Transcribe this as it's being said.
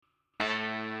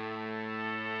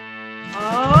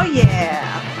Oh,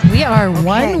 yeah. We are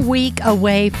 1 week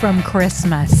away from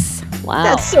Christmas. Wow.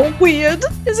 That's so weird.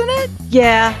 Isn't it?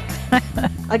 Yeah.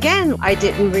 Again, I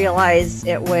didn't realize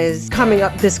it was coming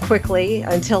up this quickly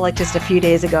until like just a few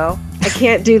days ago. I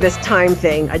can't do this time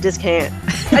thing. I just can't.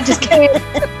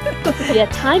 Yeah,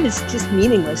 time is just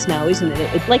meaningless now, isn't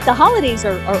it? Like the holidays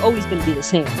are always going to be the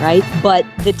same, right? But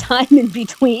the time in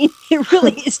between, it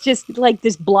really is just like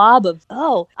this blob of,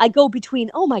 I go between,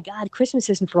 oh my God, Christmas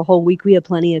isn't for a whole week. We have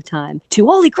plenty of time, to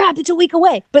holy crap, it's a week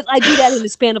away. But I do that in the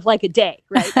span of like a day,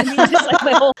 right? I mean, it's just like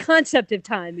my whole concept of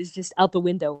time is just out the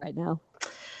window right now.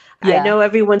 Yeah. I know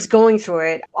everyone's going through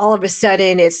it. All of a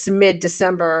sudden, it's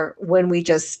mid-December when we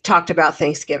just talked about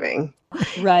Thanksgiving.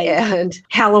 Right. And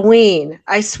Halloween.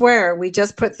 I swear, we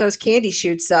just put those candy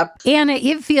shoots up. Anna,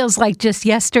 it feels like just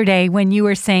yesterday when you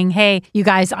were saying, hey, you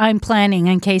guys, I'm planning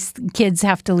in case kids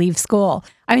have to leave school.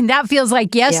 I mean, that feels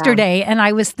like yesterday. Yeah. And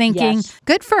I was thinking,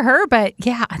 good for her, but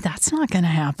yeah, that's not going to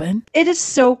happen. It is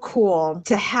so cool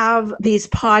to have these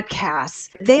podcasts.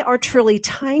 They are truly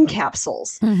time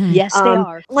capsules. Mm-hmm. Yes, they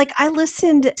are. Like I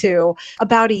listened to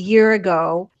about a year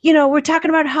ago, we're talking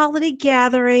about holiday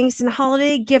gatherings and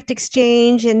holiday gift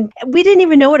exchange. And we didn't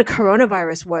even know what a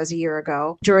coronavirus was a year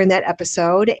ago during that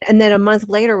episode. And then a month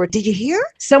later, did you hear?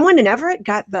 Someone in Everett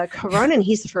got the corona and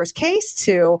he's the first case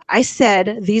too. I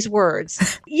said these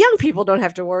words. Young people don't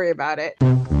have to worry about it.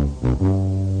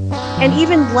 And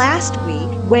even last week,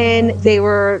 when they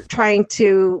were trying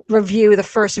to review the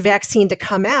first vaccine to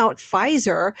come out,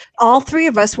 Pfizer, all three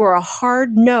of us were a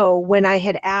hard no when I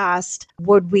had asked,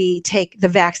 would we take the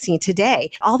vaccine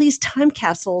today? All these time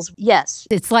capsules. Yes.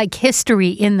 It's like history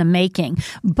in the making.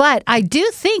 But I do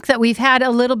think that we've had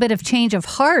a little bit of change of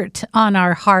heart on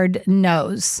our hard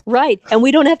nose. Right. And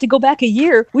we don't have to go back a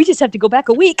year. We just have to go back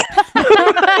a week.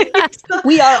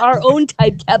 We are our own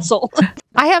time capsule.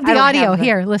 I have the audio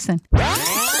here. Listen.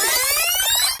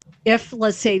 If,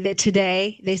 let's say that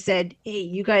today they said, hey,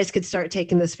 you guys could start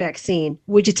taking this vaccine,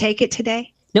 would you take it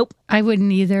today? Nope. I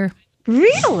wouldn't either.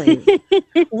 Really?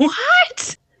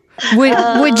 What?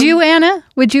 Would you, Anna?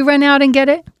 Would you run out and get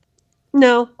it?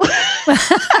 No.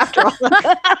 After all.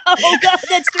 Oh, God,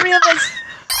 that's three of us.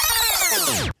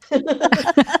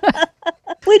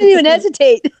 We didn't even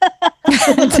hesitate.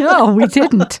 No, we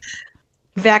didn't.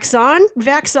 Vax on,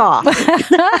 vax off.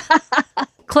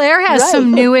 Claire has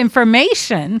some new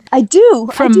information. I do.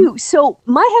 So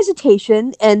my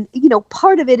hesitation, and,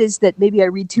 part of it is that maybe I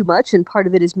read too much and part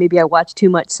of it is maybe I watch too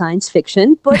much science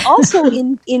fiction, but also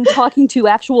in talking to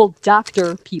actual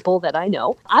doctor people that I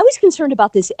know, I was concerned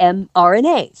about this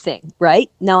mRNA thing,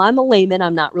 right? Now, I'm a layman.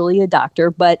 I'm not really a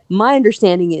doctor, but my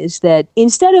understanding is that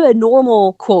instead of a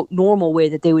normal, quote, normal way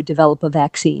that they would develop a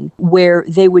vaccine where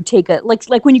they would take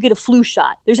like when you get a flu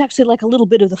shot, there's actually like a little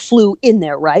bit of the flu in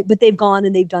there, right? But they've gone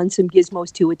and they've done some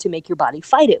gizmos to it to make your body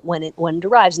fight it when it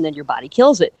arrives, and then your body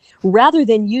kills it. Rather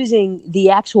than using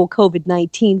the actual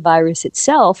COVID-19 virus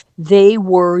itself, they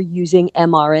were using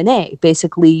mRNA,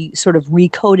 basically sort of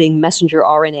recoding messenger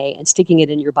RNA and sticking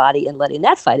it in your body and letting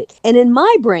that fight it. And in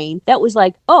my brain, that was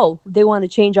like, they want to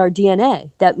change our DNA.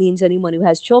 That means anyone who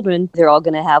has children, they're all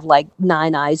going to have like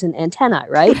 9 eyes and antennae,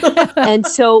 right? And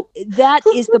so that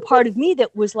is the part of me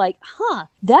that was like,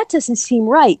 that doesn't seem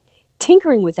right.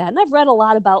 Tinkering with that. And I've read a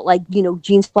lot about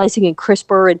gene splicing and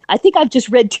CRISPR. And I think I've just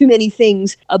read too many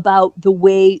things about the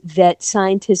way that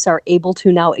scientists are able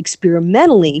to now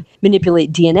experimentally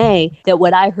manipulate DNA, that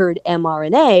when I heard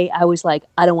mRNA, I was like,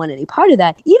 I don't want any part of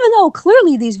that. Even though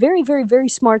clearly these very, very, very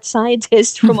smart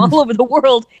scientists from all over the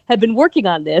world have been working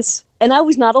on this. And I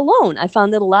was not alone. I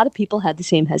found that a lot of people had the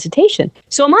same hesitation.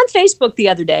 So I'm on Facebook the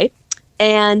other day,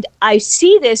 and I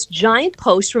see this giant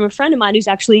post from a friend of mine who's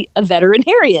actually a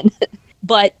veterinarian.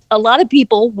 But a lot of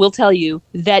people will tell you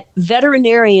that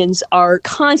veterinarians are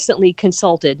constantly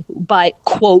consulted by,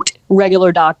 quote,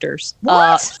 regular doctors.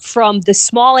 From the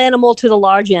small animal to the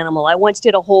large animal. I once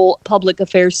did a whole public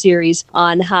affairs series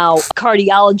on how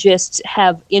cardiologists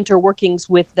have interworkings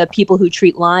with the people who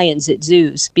treat lions at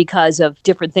zoos because of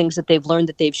different things that they've learned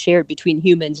that they've shared between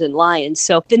humans and lions.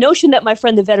 So the notion that my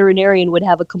friend the veterinarian would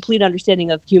have a complete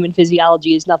understanding of human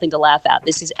physiology is nothing to laugh at.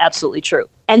 This is absolutely true.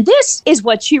 And this is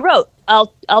what she wrote.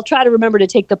 I'll try to remember to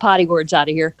take the potty words out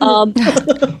of here.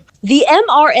 The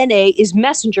mRNA is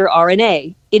messenger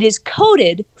RNA. It is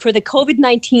coded for the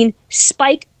COVID-19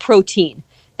 spike protein.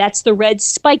 That's the red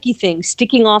spiky thing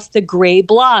sticking off the gray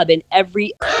blob in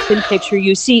every often picture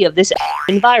you see of this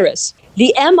virus.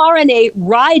 The mRNA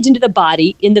rides into the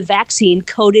body in the vaccine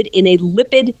coated in a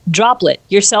lipid droplet.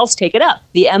 Your cells take it up.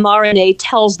 The mRNA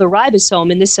tells the ribosome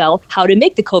in the cell how to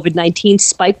make the COVID-19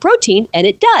 spike protein, and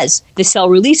it does. The cell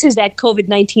releases that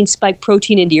COVID-19 spike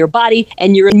protein into your body,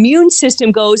 and your immune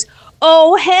system goes,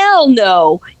 "Oh, hell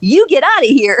no, you get out of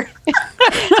here."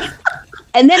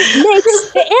 And then it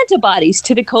makes the antibodies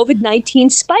to the COVID-19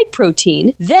 spike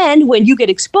protein. Then when you get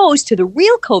exposed to the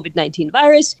real COVID-19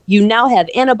 virus, you now have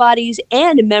antibodies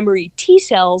and memory T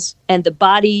cells and the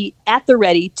body at the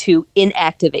ready to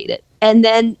inactivate it. And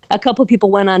then a couple of people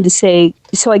went on to say,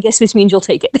 so I guess this means you'll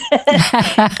take it.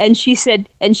 And she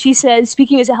said,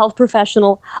 speaking as a health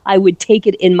professional, I would take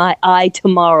it in my eye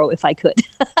tomorrow if I could.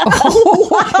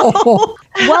 Wow.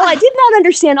 While I did not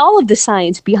understand all of the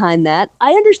science behind that,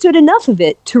 I understood enough of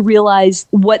it to realize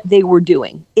what they were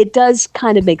doing. It does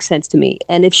kind of make sense to me.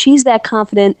 And if she's that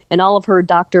confident and all of her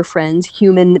doctor friends,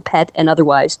 human, pet, and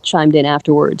otherwise, chimed in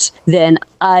afterwards, then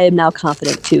I am now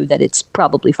confident too that it's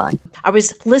probably fine. I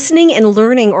was listening and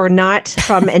learning or not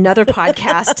from another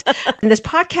podcast. And this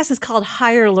podcast is called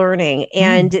Higher Learning.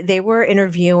 And they were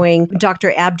interviewing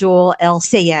Dr. Abdul El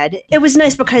Sayed. It was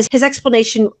nice because his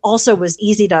explanation also was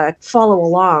easy to follow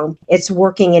along. It's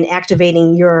working and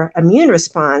activating your immune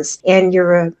response. And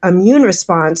your immune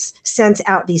response sends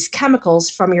out these chemicals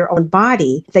from your own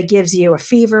body that gives you a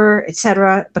fever,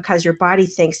 etc., because your body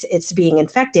thinks it's being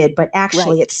infected, but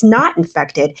actually it's not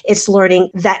infected. It's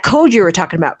learning that code you were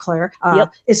talking about, Claire.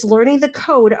 It's learning the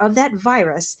code of that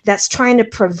virus that's trying to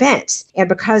prevent. And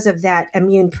because of that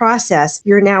immune process,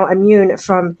 you're now immune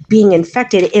from being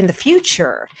infected in the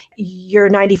future. You're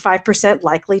 95%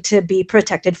 likely to be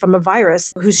protected from a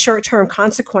virus whose short-term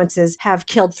consequences have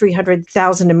killed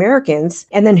 300,000 Americans,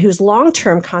 and then whose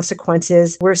long-term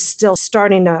consequences we're still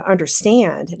starting to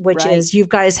understand, which is you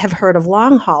guys have heard of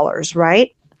long haulers,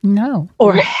 right? No.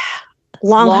 Or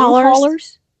long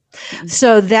haulers?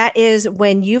 So that is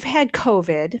when you've had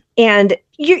COVID and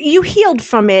you healed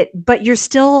from it, but you're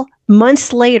still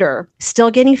months later,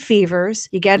 still getting fevers.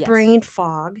 You get brain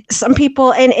fog. Some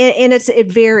people, and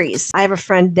it varies. I have a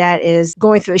friend that is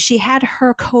going through, she had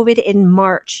her COVID in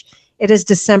March. It is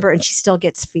December and she still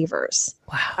gets fevers.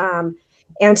 Wow.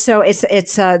 And so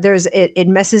it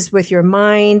messes with your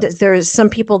mind. There's some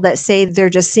people that say they're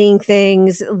just seeing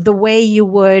things the way you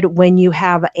would when you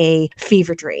have a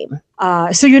fever dream.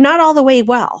 So you're not all the way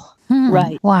well.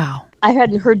 Right. Wow. I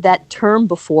hadn't heard that term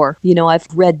before. You know, I've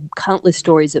read countless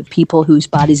stories of people whose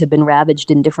bodies have been ravaged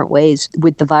in different ways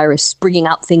with the virus, bringing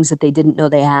out things that they didn't know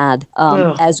they had,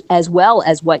 as well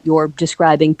as what you're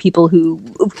describing, people who,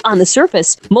 on the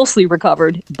surface, mostly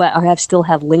recovered, but still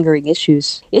have lingering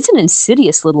issues. It's an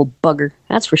insidious little bugger,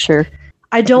 that's for sure.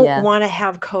 I don't want to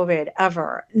have COVID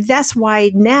ever. That's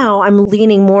why now I'm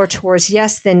leaning more towards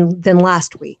yes than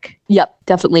last week. Yep,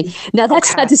 definitely. Now,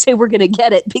 that's not to say we're going to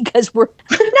get it because we're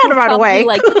not right away.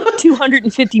 Like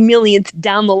 250 millionth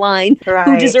down the line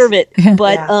who deserve it.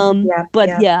 But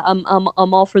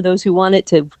I'm all for those who want it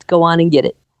to go on and get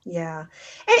it. Yeah, and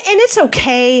it's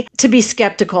okay to be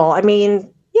skeptical. I mean,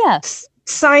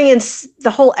 science,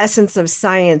 the whole essence of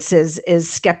science is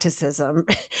skepticism.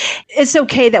 It's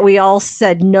okay that we all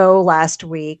said no last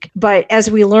week, but as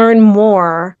we learn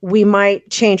more, we might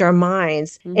change our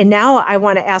minds. Mm-hmm. And now I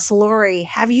want to ask Lori,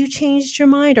 have you changed your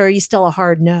mind or are you still a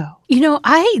hard no? You know,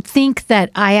 I think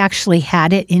that I actually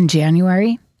had it in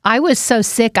January. I was so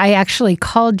sick, I actually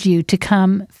called you to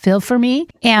come fill for me.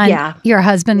 And your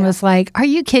husband was like, are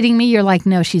you kidding me? You're like,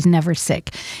 no, she's never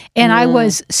sick. And I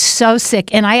was so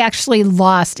sick. And I actually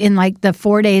lost, in like the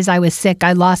 4 days I was sick,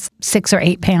 I lost 6 or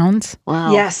 8 pounds.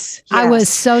 Wow. Yes. I was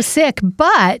so sick.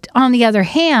 But on the other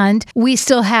hand, we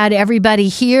still had everybody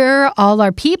here, all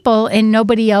our people, and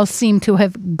nobody else seemed to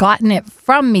have gotten it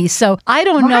from me. So I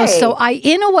don't know. So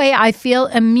in a way, I feel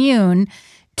immune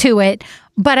to it.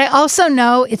 But I also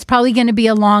know it's probably going to be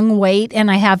a long wait and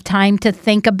I have time to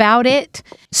think about it.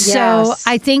 So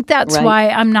I think that's why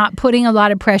I'm not putting a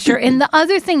lot of pressure. And the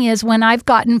other thing is when I've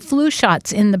gotten flu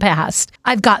shots in the past,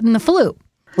 I've gotten the flu.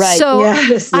 Right. So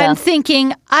I'm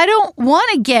thinking, I don't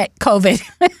want to get COVID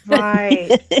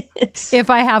if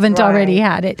I haven't already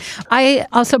had it. I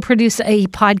also produce a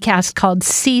podcast called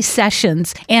C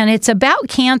Sessions, and it's about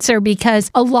cancer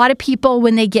because a lot of people,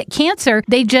 when they get cancer,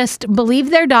 they just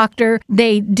believe their doctor.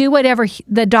 They do whatever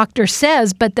the doctor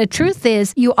says. But the truth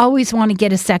is, you always want to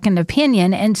get a second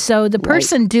opinion. And so the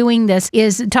person doing this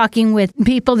is talking with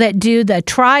people that do the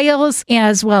trials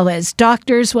as well as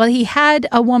doctors. Well, he had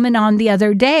a woman on the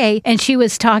other today, and she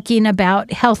was talking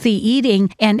about healthy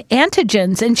eating and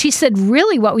antigens. And she said,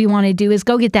 really what we want to do is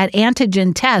go get that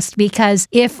antigen test, because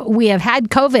if we have had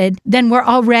COVID, then we're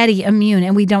already immune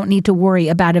and we don't need to worry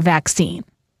about a vaccine.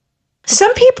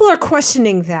 Some people are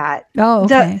questioning that. Oh,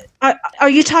 okay. Are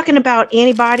you talking about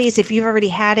antibodies? If you've already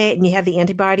had it and you have the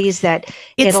antibodies, that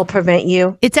it'll prevent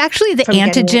you? It's actually the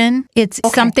antigen. It's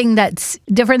something that's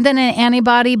different than an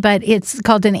antibody, but it's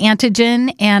called an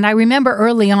antigen. And I remember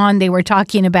early on they were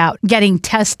talking about getting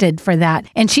tested for that.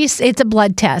 And it's a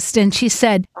blood test. And she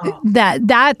said that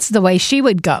that's the way she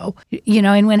would go.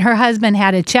 And when her husband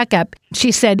had a checkup,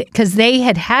 she said, because they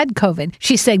had COVID,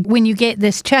 she said, when you get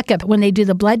this checkup, when they do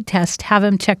the blood test, have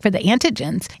them check for the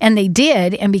antigens. And they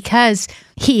did. And because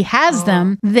he has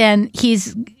them, then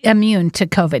he's immune to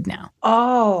COVID now.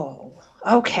 Oh,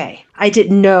 okay. I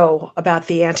didn't know about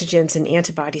the antigens and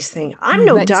antibodies thing. I'm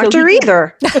no doctor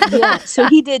either. Yeah, so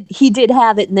he did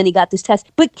have it, and then he got this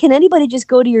test. But can anybody just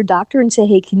go to your doctor and say,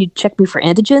 hey, can you check me for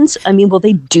antigens? I mean, will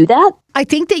they do that? I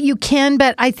think that you can,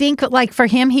 but I think like for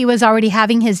him, he was already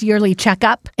having his yearly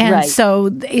checkup. And so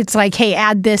it's like, hey,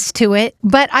 add this to it.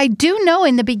 But I do know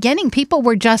in the beginning, people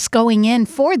were just going in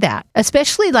for that,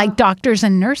 especially like doctors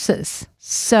and nurses.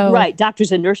 So right,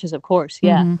 doctors and nurses, of course.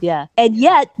 Yeah, yeah. And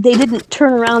yet they didn't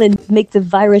turn around and make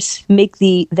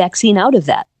the vaccine out of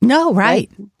that. No, right.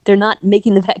 They're not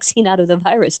making the vaccine out of the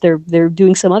virus. They're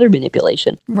doing some other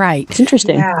manipulation. Right. It's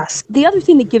interesting. Yes. The other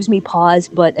thing that gives me pause,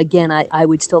 but again, I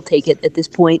would still take it at this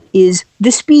point, is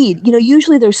the speed.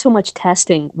 Usually there's so much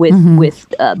testing with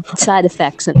side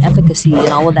effects and efficacy and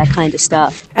all of that kind of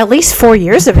stuff. At least 4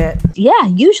 years of it. Yeah,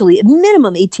 usually a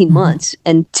minimum 18 months.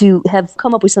 And to have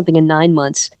come up with something in 9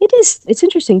 months, it's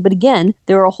interesting. But again,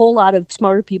 there are a whole lot of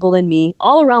smarter people than me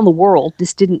all around the world.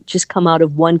 This didn't just come out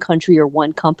of one country or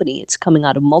one company. It's coming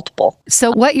out of multiple.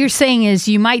 So what you're saying is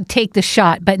you might take the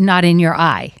shot, but not in your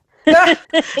eye.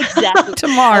 Exactly.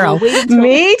 Tomorrow.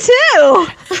 Me too.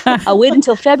 I'll wait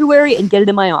until February and get it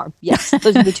in my arm. Yes,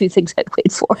 those are the two things I'd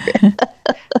wait for.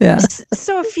 Yeah.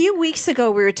 So a few weeks ago,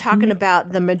 we were talking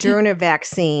about the Moderna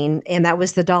vaccine, and that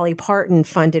was the Dolly Parton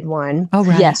funded one. Oh,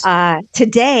 right. Yes.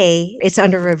 Today, it's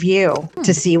under review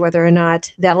to see whether or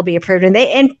not that'll be approved. And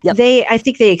I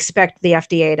think they expect the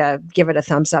FDA to give it a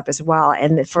thumbs up as well,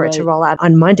 and for it to roll out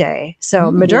on Monday.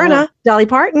 So Moderna, Dolly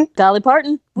Parton.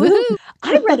 Woohoo.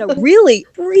 I read a really,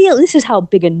 this is how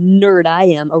big a nerd I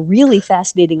am, a really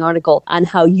fascinating article on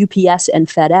how UPS and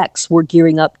FedEx were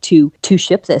gearing up to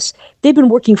ship this. They've been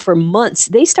working for months.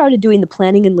 They started doing the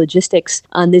planning and logistics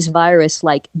on this virus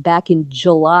like back in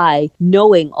July,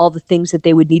 knowing all the things that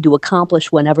they would need to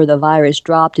accomplish whenever the virus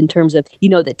dropped in terms of,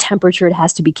 the temperature it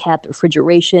has to be kept,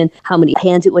 refrigeration, how many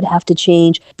hands it would have to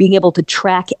change, being able to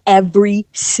track every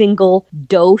single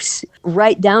dose,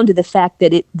 right down to the fact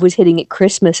that it was hitting at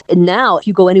Christmas. And now, if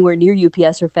you go anywhere near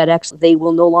UPS or FedEx, they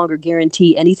will no longer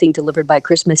guarantee anything delivered by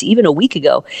Christmas, even a week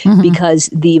ago, because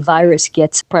the virus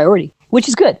gets priority. Which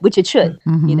is good, which it should,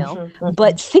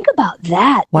 But think about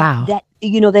that. Wow. That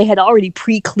they had already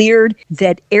pre-cleared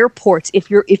that airports,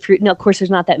 if you're now, of course, there's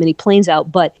not that many planes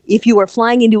out, but if you are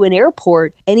flying into an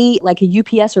airport, any like a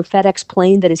UPS or FedEx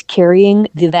plane that is carrying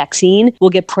the vaccine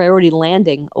will get priority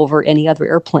landing over any other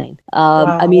airplane.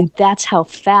 Wow. I mean, that's how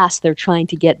fast they're trying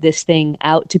to get this thing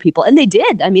out to people. And they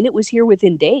did. I mean, it was here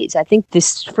within days. I think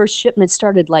this first shipment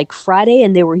started like Friday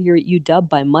and they were here at UW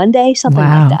by Monday, something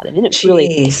like that. I mean, it's really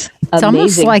amazing. It's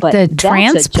almost like the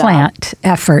transplant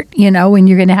effort, when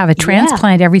you're going to have a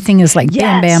transplant, everything is like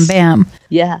bam, bam, bam.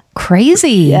 Yeah. Crazy.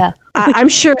 Yeah. I'm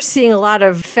sure seeing a lot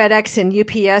of FedEx and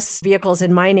UPS vehicles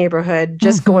in my neighborhood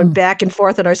just going back and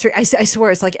forth on our street. I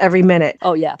swear it's like every minute.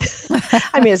 Oh, yeah.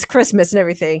 I mean, it's Christmas and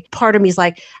everything. Part of me is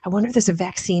like, I wonder if there's a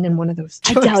vaccine in one of those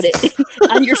trucks. I doubt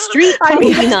it. On your street?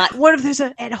 Probably not. What if there's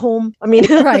at home? I mean,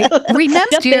 right.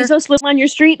 Jeff Bezos live on your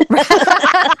street?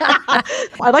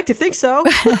 I'd like to think so.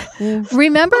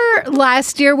 Remember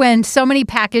last year when so many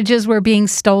packages were being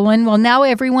stolen? Well, now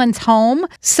everyone's home.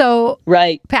 So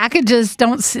packages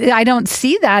I don't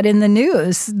see that in the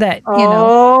news that,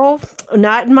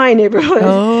 not in my neighborhood.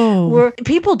 Oh. Where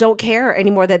people don't care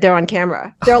anymore that they're on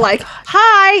camera. They're like,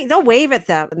 hi, they'll wave at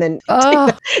them. And then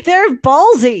they're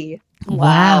ballsy.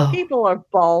 Wow. People are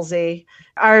ballsy.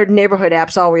 Our neighborhood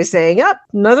app's always saying,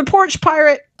 another porch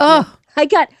pirate. Oh,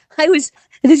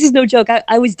 this is no joke.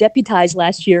 I was deputized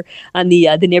last year on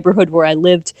the neighborhood where I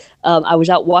lived. I was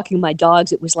out walking my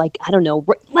dogs. It was like, I don't know,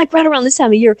 like right around this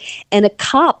time of year, and a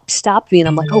cop stopped me, and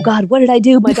I'm like, oh God, what did I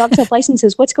do? My dogs have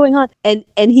licenses. What's going on? And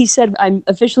he said, I'm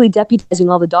officially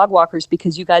deputizing all the dog walkers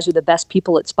because you guys are the best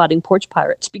people at spotting porch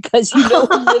pirates because you know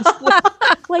who lives with.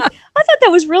 Like, I thought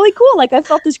that was really cool. Like, I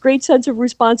felt this great sense of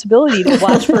responsibility to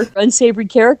watch for unsavory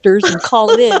characters and call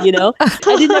it in, you know?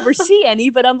 I didn't ever see any,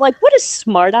 but I'm like, what a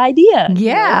smart idea.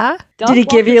 Yeah. You know? Did he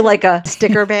give you like a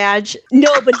sticker badge?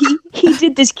 No, but he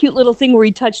did this cute little thing where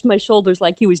he touched my shoulders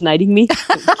like he was knighting me.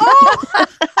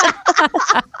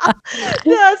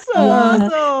 That's so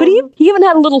awesome. But he even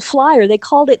had a little flyer. They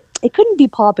called it, it couldn't be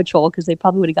Paw Patrol because they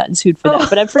probably would have gotten sued for that.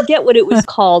 But I forget what it was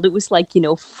called. It was like, you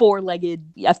know, four-legged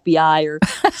FBI or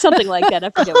something like that.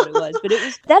 I forget what it was. But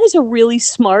that is a really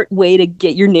smart way to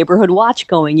get your neighborhood watch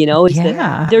going, you know, is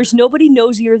that there's nobody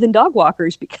nosier than dog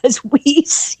walkers because we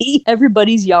see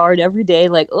everybody's yard every day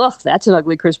like, ugh, that's an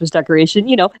ugly Christmas decoration,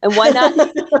 you know, and why not?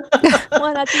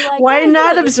 Why not be like, why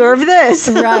not observe this?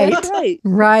 Right. Right.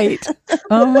 Right.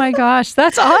 Oh my gosh.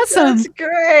 That's awesome. That's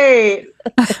great.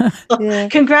 Yeah.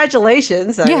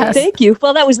 Congratulations. Yes. Thank you.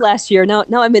 Well, that was last year. Now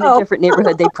I'm in a different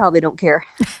neighborhood. They probably don't care.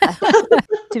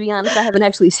 To be honest, I haven't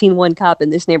actually seen one cop in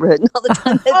this neighborhood in all the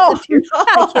time.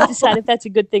 I can't decide if that's a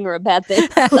good thing or a bad thing.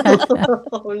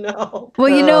 Oh, no. Well,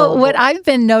 you know, what I've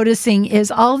been noticing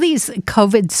is all these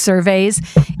COVID surveys,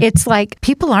 it's like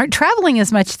people aren't traveling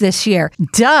as much this year.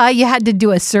 Duh, you had to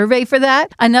do a survey for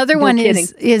that. Another one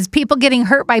is people getting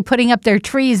hurt by putting up their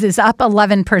trees is up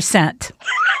 11%.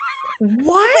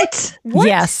 What?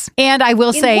 Yes. And I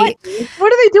will say,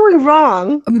 what are they doing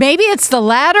wrong? maybe it's the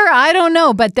latter. I don't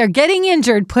know, but they're getting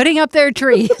injured putting up their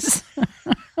trees.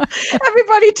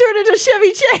 Everybody turned into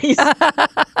Chevy Chase.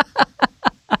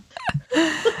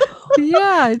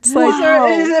 Yeah, it's like,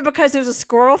 Is it because there's a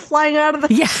squirrel flying out of the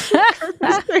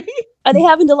Christmas tree? Are they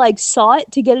having to like saw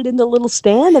it to get it into a little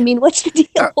stand? I mean, what's the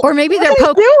deal? or maybe What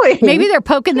are they doing? maybe they're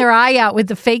poking their eye out with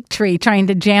the fake tree, trying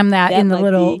to jam that in the might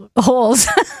little holes.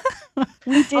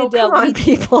 We did. Come on,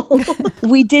 people.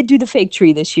 We did do the fake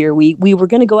tree this year. We were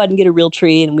going to go out and get a real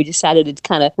tree, and we decided to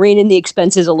kind of rein in the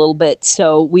expenses a little bit.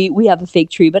 So we have a fake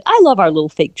tree, but I love our little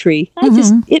fake tree.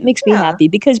 It makes me happy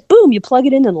because boom, you plug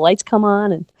it in and the lights come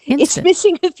on, and it's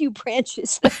missing a few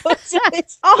branches.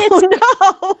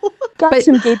 Got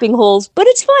some gaping holes, but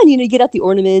it's fine. You know, you get out the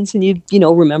ornaments and you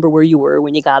remember where you were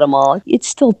when you got them all. It's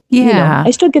still,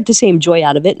 I still get the same joy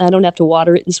out of it, and I don't have to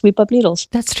water it and sweep up needles.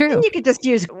 That's true. And you could just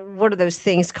use, what are those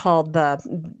things called? The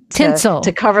tinsel.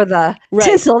 To cover the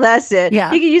tinsel, that's it.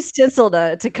 Yeah. You can use tinsel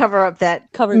to cover up that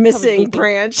missing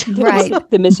branch. Right.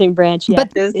 The missing branch, yeah.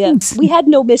 But we had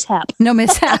no mishap. No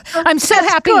mishap. I'm so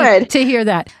happy to hear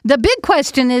that. The big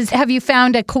question is, have you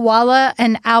found a koala,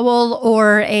 an owl,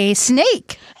 or a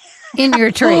snake in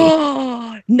your tree?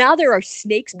 Now there are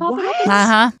snakes popping up?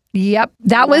 Uh-huh. Yep.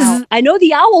 That was... I know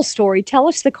the owl story. Tell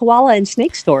us the koala and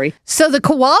snake story. So the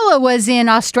koala was in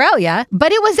Australia,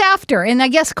 but it was after. And I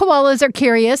guess koalas are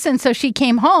curious. And so she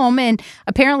came home and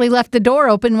apparently left the door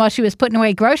open while she was putting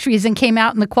away groceries and came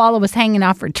out and the koala was hanging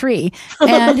off her tree.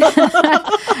 And hi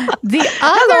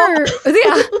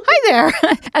there.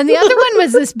 And the other one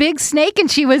was this big snake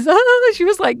and she was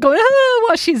like going,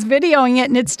 while she's videoing it.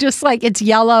 And it's just like, it's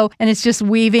yellow and it's just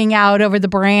weaving out over the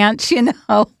branch, like.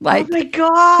 Oh my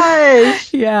God.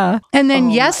 Yeah. And then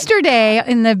yesterday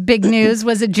in the big news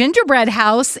was a gingerbread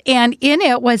house, and in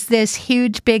it was this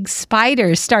huge big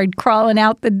spider started crawling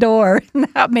out the door.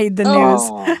 And that made the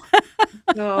news.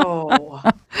 No.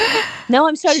 Now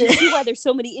I'm starting to see why there's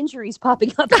so many injuries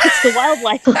popping up against the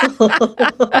wildlife.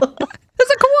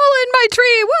 There's a koala in my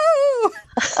tree. Woo!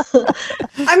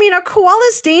 I mean, are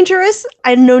koalas dangerous?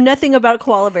 I know nothing about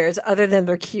koala bears other than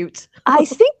they're cute. I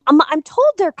think I'm told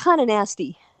they're kind of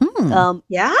nasty.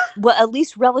 Yeah? Well, at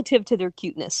least relative to their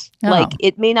cuteness. Oh. Like,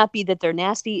 it may not be that they're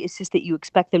nasty. It's just that you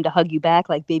expect them to hug you back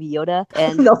like Baby Yoda.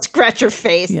 And they'll scratch your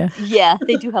face. yeah,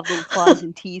 they do have little claws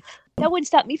and teeth. That wouldn't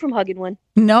stop me from hugging one.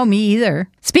 No, me either.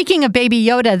 Speaking of Baby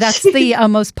Yoda, that's the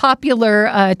most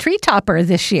popular tree topper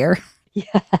this year.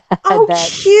 Yeah.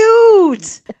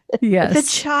 Cute. Yes. The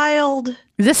child.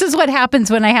 This is what happens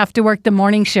when I have to work the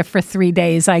morning shift for 3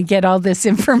 days. I get all this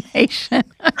information.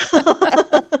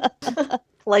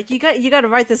 Like, you got to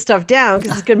write this stuff down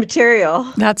because it's good material.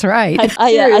 That's right.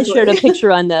 I shared a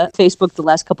picture on Facebook the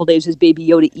last couple of days as Baby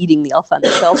Yoda eating the elf on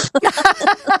the shelf.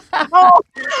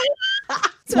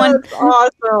 That's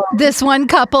awesome. This one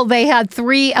couple, they had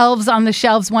 3 elves on the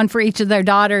shelves, one for each of their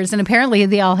daughters, and apparently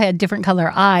they all had different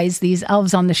color eyes, these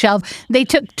elves on the shelf. They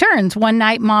took turns. One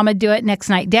night, Mom would do it, next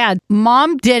night, Dad.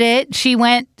 Mom did it. She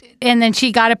went, and then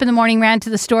she got up in the morning, ran to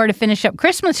the store to finish up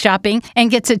Christmas shopping,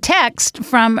 and gets a text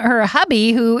from her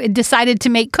hubby who decided to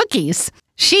make cookies.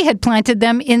 She had planted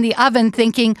them in the oven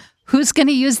thinking, who's going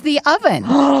to use the oven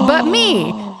but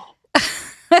me?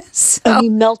 So, and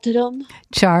you melted them?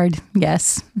 Charred,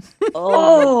 yes.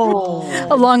 Oh.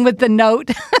 Along with the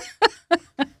note.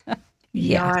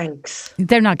 Yeah. Yikes.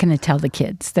 They're not going to tell the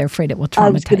kids. They're afraid it will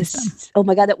traumatize them. Oh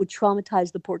my God, that would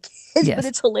traumatize the poor kids, Yes. but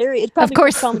it's hilarious. It probably Of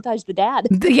course. would traumatize the dad.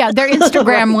 Yeah, their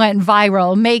Instagram went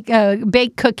viral. Make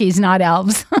bake cookies, not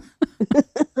elves.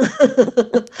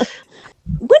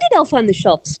 When did Elf on the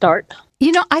Shelf start?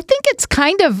 I think it's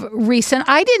kind of recent.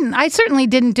 I certainly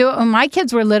didn't do it when my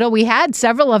kids were little. We had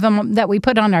several of them that we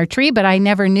put on our tree, but I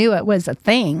never knew it was a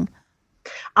thing.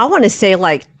 I want to say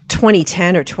like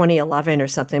 2010 or 2011 or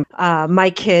something.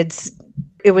 My kids,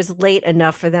 it was late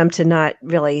enough for them to not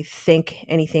really think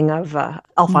anything of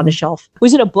Elf on the Shelf.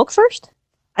 Was it a book first?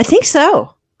 I think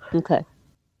so. Okay.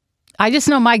 I just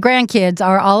know my grandkids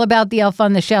are all about the Elf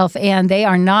on the Shelf, and they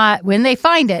are not, when they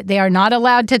find it, they are not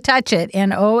allowed to touch it.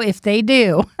 And if they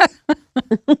do.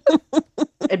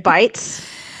 It bites.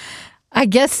 I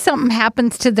guess something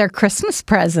happens to their Christmas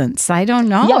presents. I don't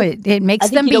know. Yeah. It makes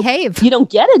them behave. You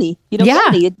don't get any. You don't get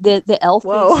any. The elf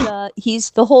Whoa. is, he's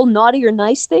the whole naughty or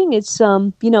nice thing. It's,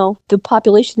 the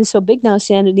population is so big now,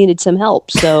 Santa needed some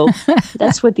help. So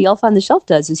that's what the Elf on the Shelf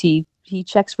does, is he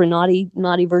checks for naughty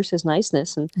versus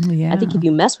niceness. And I think if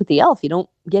you mess with the elf, you don't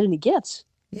get any gifts.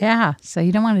 Yeah. So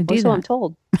you don't want to do that. So I'm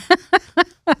told.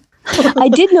 I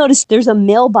did notice there's a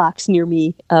mailbox near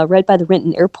me, right by the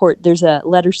Renton Airport. There's a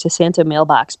Letters to Santa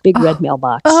mailbox, big red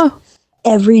mailbox. Oh.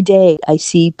 Every day I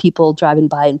see people driving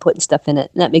by and putting stuff in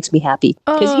it. And that makes me happy.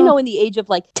 Because, in the age of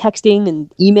like texting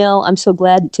and email, I'm so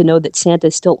glad to know that Santa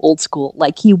is still old school.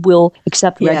 Like he will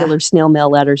accept regular snail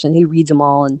mail letters and he reads them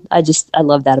all. And I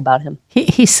love that about him.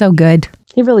 He's so good.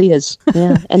 He really is.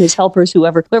 Yeah. And his helpers,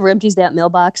 whoever empties that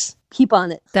mailbox, keep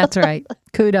on it. That's right.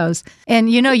 Kudos. And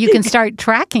you can start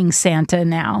tracking Santa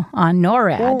now on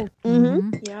NORAD.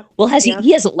 Yep. Well,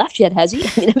 he hasn't left yet, has he?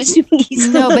 I mean, I'm assuming he's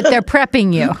No, but they're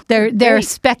prepping you. They're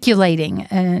speculating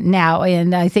now,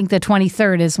 and I think the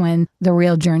 23rd is when the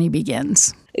real journey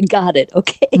begins. Got it.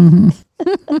 Okay. Isn't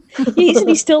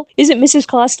Mrs.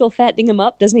 Claus still fattening him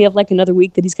up? Doesn't he have like another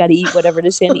week that he's got to eat whatever it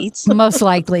is Santa eats? Most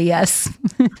likely, yes.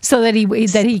 So that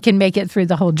he can make it through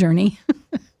the whole journey.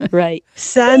 Right.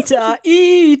 Santa,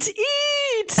 eat.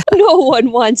 No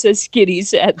one wants a skinny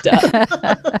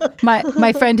Santa.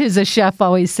 My friend who's a chef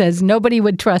always says nobody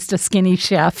would trust a skinny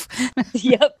chef.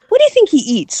 Yep. What do you think he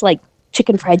eats? Like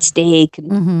chicken fried steak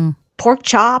and Pork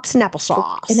chops and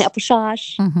applesauce. and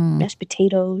applesauce, mashed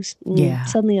potatoes. Yeah.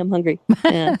 Suddenly I'm hungry.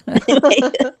 Yeah. Anyway.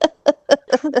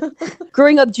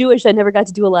 Growing up Jewish, I never got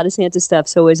to do a lot of Santa stuff.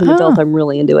 So as an adult, I'm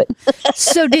really into it.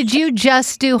 So did you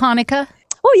just do Hanukkah?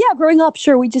 Oh, yeah. Growing up,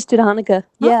 sure. We just did Hanukkah.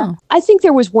 Yeah. Oh. I think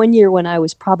there was one year when I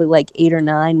was probably like 8 or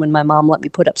 9 when my mom let me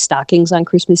put up stockings on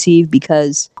Christmas Eve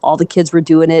because all the kids were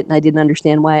doing it and I didn't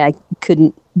understand why I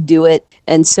couldn't do it.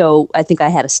 And so I think I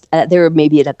had there were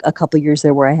maybe a couple of years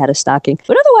there where I had a stocking.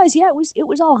 But otherwise, yeah, it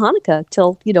was all Hanukkah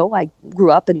till, I grew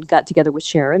up and got together with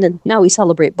Sharon. And now we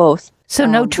celebrate both. So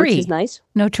no tree. Which is nice.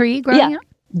 No tree growing up?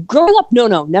 Growing up,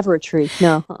 no, never a tree.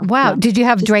 No. Wow. No. Did you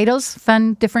have dreidels?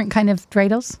 Fun, different kind of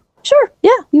dreidels? Sure. Yeah,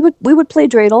 we would play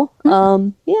dreidel.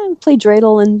 Play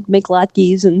dreidel and make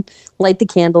latkes and light the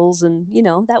candles, and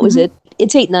that was it.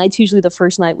 It's 8 nights. Usually, the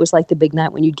first night was like the big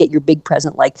night when you'd get your big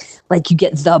present, like you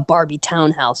get the Barbie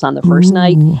townhouse on the first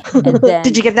night. And then,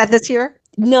 Did you get that this year?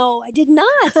 No, I did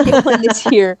not get one this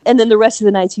year. And then the rest of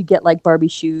the nights you'd get like Barbie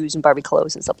shoes and Barbie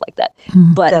clothes and stuff like that.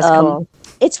 But That's cool.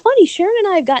 It's funny. Sharon and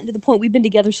I have gotten to the point, we've been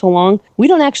together so long, we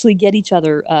don't actually get each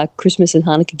other Christmas and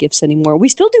Hanukkah gifts anymore. We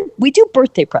still do. We do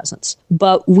birthday presents,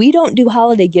 but we don't do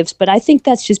holiday gifts. But I think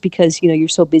that's just because, you're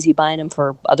so busy buying them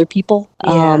for other people.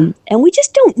 Yeah. And we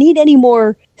just don't need any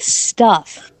more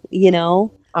stuff,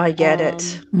 I get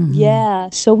it. Yeah,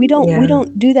 so we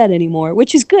don't do that anymore,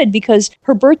 which is good because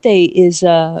her birthday is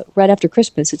right after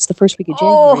Christmas. It's the first week of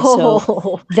January,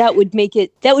 so that would make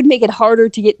it harder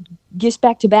to get gifts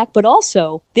back to back. But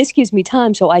also, this gives me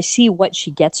time, so I see what she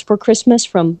gets for Christmas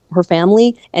from her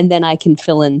family, and then I can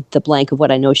fill in the blank of what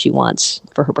I know she wants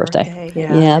for her birthday. Okay,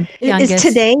 yeah. Yeah, Is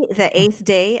today the 8th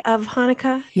day of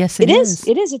Hanukkah? Yes, it is.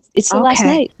 It is. It's the last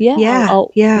night. Yeah,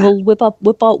 Yeah. We'll whip out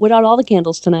all the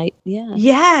candles tonight. Yeah.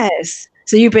 Yes.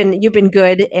 So you've been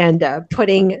good and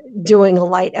doing a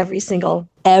light every single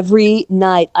every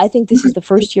night. I think this is the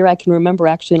first year I can remember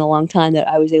actually in a long time that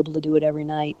I was able to do it every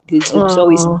night, because there was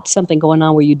always something going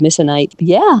on where you'd miss a night. But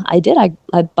yeah, I did.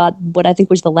 I bought what I think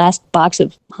was the last box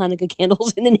of Hanukkah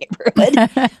candles in the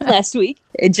neighborhood last week,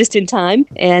 just in time.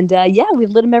 And yeah, we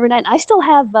lit them every night. I still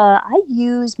have, I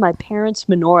use my parents'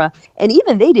 menorah, and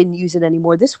even they didn't use it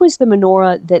anymore. This was the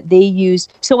menorah that they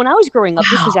used. So when I was growing up,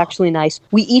 this was actually nice.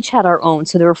 We each had our own.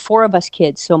 So there were 4 of us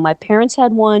kids. So my parents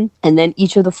had one, and then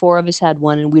each of the 4 of us had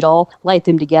one, and we'd all light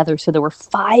them together. So there were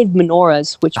 5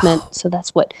 menorahs, which meant, so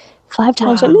that's what, 5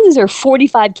 times. I mean, there are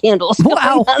 45 candles.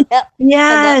 Wow. On that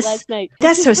last night.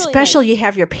 That's so really special. Nice. You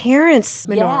have your parents'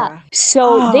 menorah. Yeah.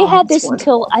 So they had this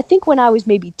until, I think when I was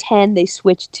maybe 10, they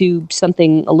switched to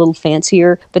something a little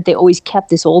fancier, but they always kept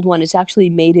this old one. It's actually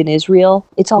made in Israel.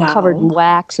 It's all covered in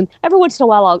wax. And every once in a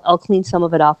while, I'll clean some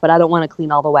of it off, but I don't want to clean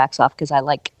all the wax off because I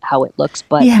like how it looks.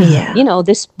 But, you know,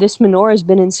 this menorah has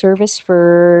been in service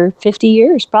for 50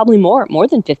 years, probably more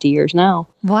than 50 years now.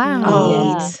 Wow.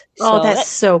 Oh, Yeah. that's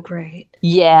so great.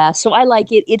 Yeah, so I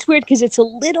like it. It's weird because it's a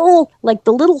little, like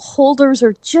the little holders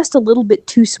are just a little bit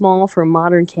too small for a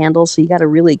modern candle, so you got to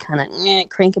really kind of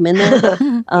crank them in there.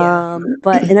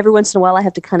 But and every once in a while I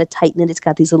have to kind of tighten it. It's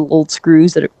got these little old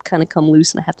screws that kind of come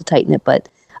loose, and I have to tighten it. But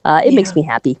it makes me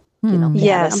happy. You know.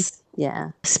 Yes.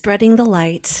 Yeah. Spreading the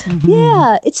light. Mm-hmm.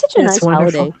 Yeah, it's such a nice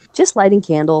holiday. Just lighting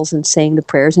candles and saying the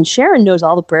prayers. And Sharon knows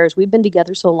all the prayers. We've been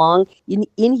together so long in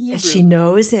Hebrew. She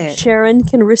knows it. Sharon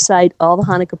can recite all the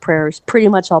Hanukkah prayers pretty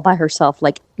much all by herself.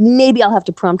 Like maybe I'll have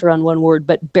to prompt her on one word,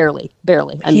 but barely.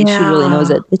 I mean, she really knows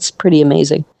it. It's pretty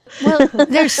amazing. Well,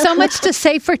 there's so much to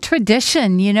say for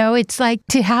tradition. You know, it's like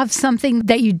to have something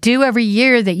that you do every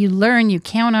year that you learn, you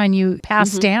count on, you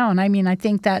pass down. I mean, I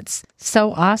think that's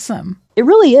so awesome. It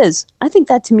really is. I think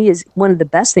that to me is one of the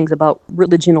best things about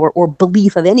religion or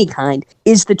belief of any kind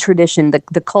is the tradition,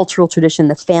 the cultural tradition,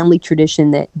 the family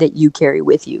tradition that you carry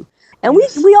with you. And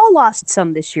we all lost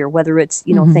some this year, whether it's,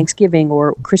 you know, Thanksgiving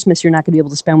or Christmas you're not going to be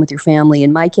able to spend with your family.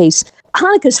 In my case,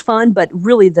 Hanukkah's fun, but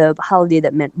really the holiday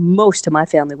that meant most to my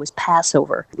family was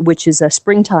Passover, which is a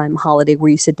springtime holiday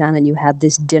where you sit down and you have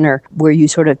this dinner where you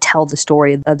sort of tell the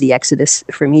story of the Exodus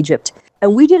from Egypt.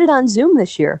 And we did it on Zoom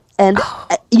this year. And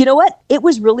you know what? It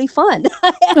was really fun.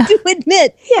 I have to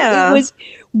admit. Yeah. It was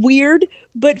weird,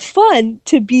 but fun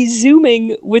to be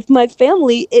Zooming with my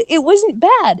family. It wasn't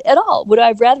bad at all. Would I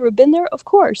have rather have been there? Of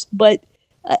course. But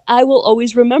I will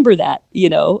always remember that, you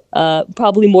know,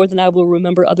 probably more than I will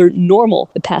remember other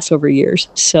normal Passover years.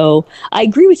 So I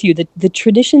agree with you that the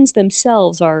traditions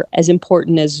themselves are as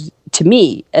important as, to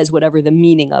me, as whatever the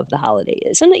meaning of the holiday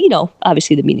is. And, you know,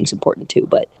 obviously the meaning's important too,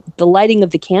 but the lighting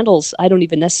of the candles, I don't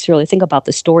even necessarily think about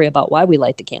the story about why we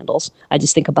light the candles. I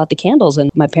just think about the candles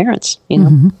and my parents, you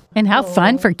know. And how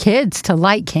fun for kids to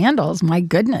light candles. My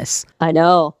goodness. I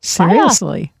know.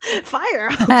 Seriously. Fire.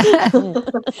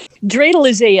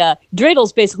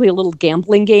 Dreidel's basically a little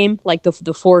gambling game, like the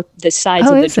sides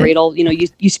of the dreidel. You know,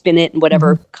 you spin it and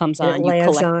whatever comes on, you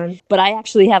collect. On. But I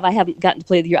haven't gotten to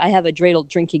play I have a dreidel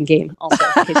drinking game also,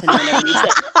 in case anyone ever needs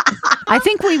it. I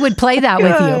think we would play that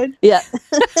with you. Yeah.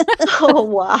 Oh,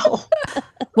 wow.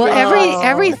 Well,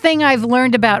 everything I've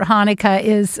learned about Hanukkah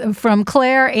is from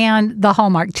Claire and the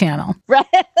Hallmark Channel. Right.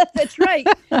 That's right.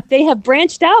 They have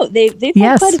branched out. They've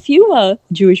had quite a few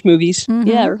Jewish movies.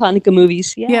 Yeah, or Hanukkah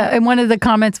movies. Yeah. And one of the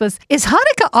comments was, "Is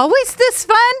Hanukkah always this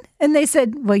fun?" And they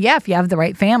said, "Well, yeah, if you have the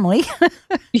right family."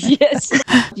 Yes.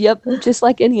 Yep. Just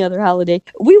like any other holiday.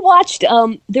 We watched,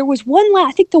 there was one,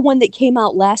 I think the one that came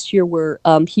out last year where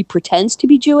he pretends to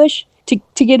be Jewish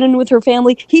to get in with her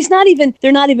family.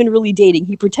 They're not even really dating.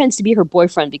 He pretends to be her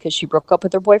boyfriend because she broke up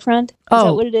with her boyfriend. Is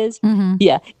that what it is? Mm-hmm.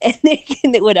 Yeah. And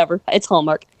whatever. It's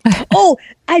Hallmark. Oh,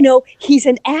 I know. He's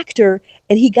an actor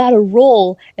and he got a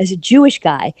role as a Jewish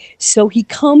guy. So he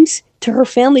comes to her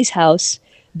family's house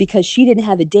because she didn't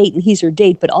have a date and he's her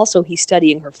date, but also he's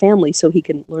studying her family so he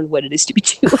can learn what it is to be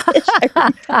Jewish.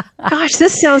 Gosh,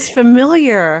 this sounds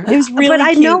familiar. It was really But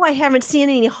I cute. know I haven't seen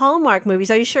any Hallmark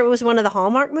movies. Are you sure it was one of the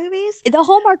Hallmark movies? The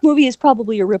Hallmark movie is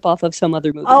probably a ripoff of some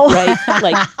other movie, right?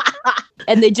 Like,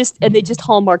 and they just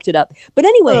Hallmarked it up. But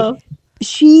anyway,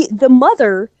 the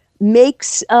mother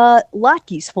makes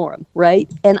latkes for him,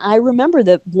 right? And I remember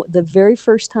the very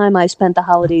first time I spent the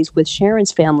holidays with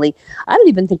Sharon's family, I don't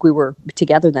even think we were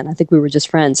together then. I think we were just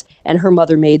friends. And her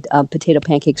mother made potato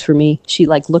pancakes for me. She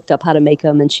looked up how to make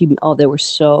them, and they were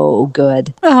so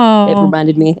good. Oh, it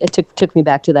reminded me. It took me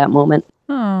back to that moment.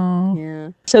 Oh,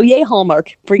 yeah. So yay,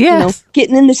 Hallmark for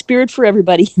getting in the spirit for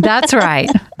everybody. That's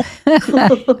right.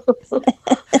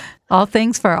 All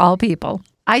things for all people.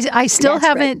 I still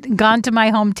haven't gone to my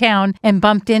hometown and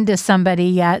bumped into somebody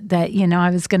yet that, I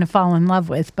was going to fall in love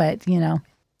with. But,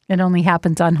 It only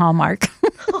happens on Hallmark.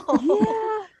 Yeah.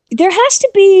 There has to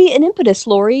be an impetus,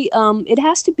 Lori. It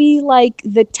has to be like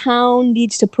the town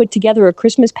needs to put together a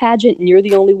Christmas pageant and you're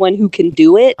the only one who can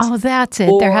do it. Oh, that's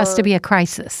it. There has to be a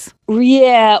crisis.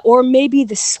 Yeah, or maybe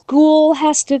the school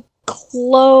has to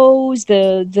close,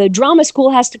 the drama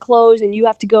school has to close and you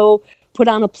have to go put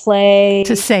on a play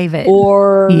to save it.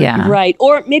 Or right.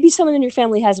 Or maybe someone in your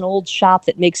family has an old shop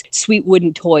that makes sweet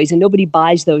wooden toys and nobody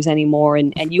buys those anymore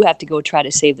and you have to go try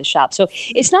to save the shop. So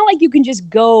it's not like you can just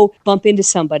go bump into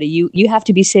somebody. You have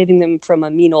to be saving them from a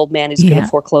mean old man who's going to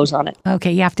foreclose on it.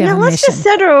 Okay, you have to have a let's mission. just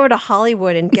send her over to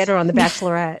Hollywood and get her on The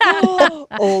Bachelorette.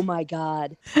 Oh my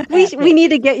God. We need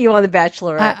to get you on The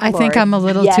Bachelorette. I think I'm a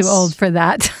little too old for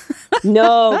that.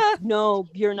 No,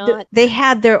 you're not. They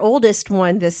had their oldest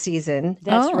one this season.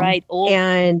 That's right. Old,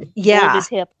 and old is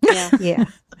hip. Yeah. Yeah.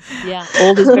 Yeah.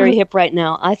 Old is very hip right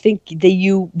now. I think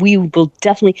we will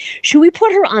definitely. Should we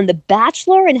put her on The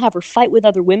Bachelor and have her fight with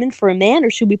other women for a man, or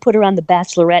should we put her on The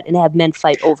Bachelorette and have men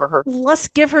fight over her? Let's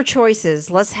give her choices.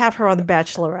 Let's have her on The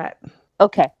Bachelorette.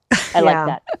 Okay. I like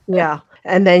that. Yeah.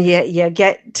 And then you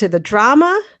get to the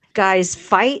drama. Guys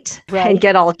fight and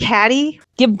get all catty.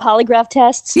 Give them polygraph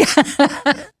tests.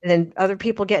 And then other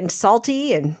people getting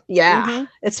salty and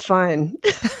it's fun.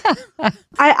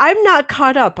 I'm not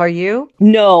caught up. Are you?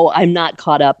 No, I'm not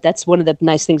caught up. That's one of the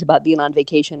nice things about being on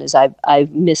vacation is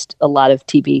I've missed a lot of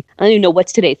TV. I don't even know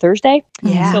what's today, Thursday?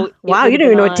 Yeah. So wow, you don't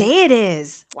even know what day it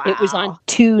is. Wow. It was on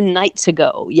 2 nights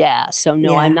ago. Yeah. So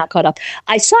no, I'm not caught up.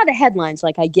 I saw the headlines,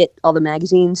 like I get all the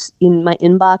magazines in my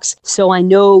inbox. So I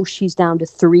know she's down to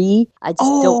 3. I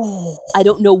just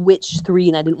don't know which 3,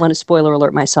 and I didn't want to spoiler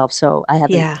alert myself, so I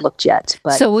haven't looked yet.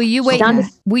 But so will you wait?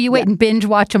 Will you wait and binge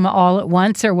watch them all at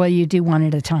once, or will you do one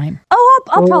at a time? Oh,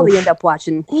 I'll probably end up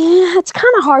watching. Yeah, it's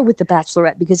kind of hard with The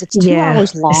Bachelorette because it's 2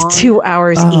 hours long. It's 2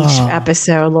 hours each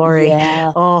episode, Lori.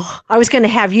 Yeah. Oh, I was going to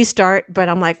have you start, but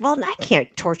I'm like, well, I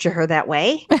can't torture her that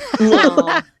way.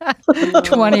 No.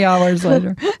 20 hours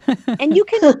later. And you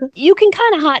can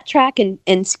kind of hot track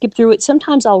and skip through it.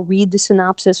 Sometimes I'll read the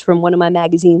synopsis from one of my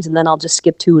magazines and then I'll just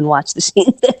skip to and watch the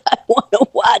scene that I want to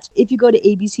watch. If you go to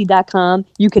abc.com,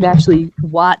 you can actually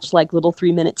watch like little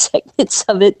 3-minute segments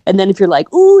of it. And then if you're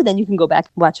like, ooh, then you can go back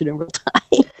and watch it in real time.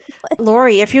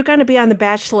 Lori, if you're going to be on The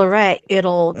Bachelorette,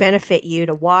 it'll benefit you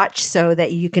to watch so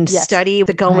that you can study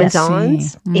the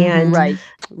goings-ons. And right.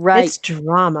 It's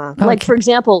drama. Like, for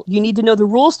example, you need to know the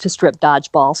rules to strip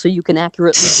dodgeball so you can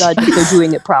accurately judge if they're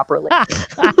doing it properly.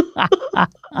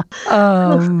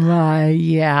 Oh, my,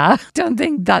 yeah. Don't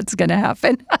think that's going to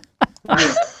happen.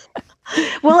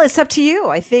 Well, it's up to you.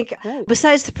 I think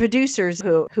besides the producers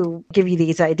who give you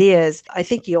these ideas, I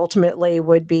think you ultimately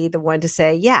would be the one to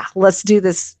say, yeah, let's do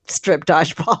this strip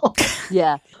dodgeball.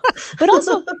 Yeah. But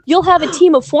also, you'll have a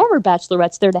team of former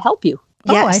bachelorettes there to help you.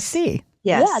 Yes. Oh, I see.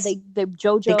 Yes. Yeah, they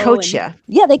JoJo. They coach you.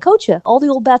 Yeah, they coach you. All the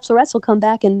old bachelorettes will come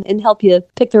back and help you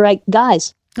pick the right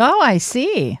guys. Oh, I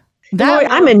see. Lori,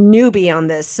 I'm a newbie on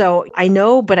this, so I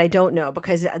know, but I don't know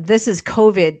because this is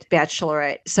COVID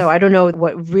Bachelorette. So I don't know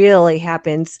what really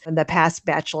happens in the past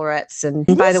Bachelorettes. And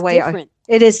by the way,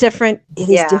 it is different. It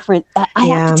is different. I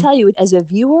have to tell you, as a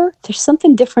viewer, there's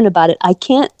something different about it. I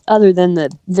can't, other than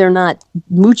they're not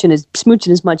smooching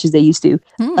as much as they used to.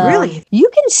 Really? You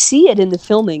can see it in the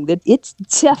filming that it's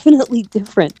definitely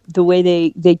different the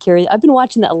way they carry it. I've been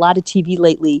watching a lot of TV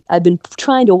lately. I've been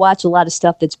trying to watch a lot of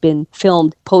stuff that's been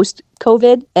filmed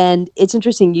post-COVID, and it's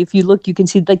interesting. If you look, you can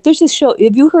see, like, there's this show.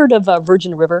 Have you heard of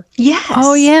Virgin River? Yes.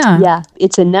 Oh, yeah. Yeah.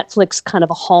 It's a Netflix kind of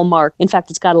a hallmark. In fact,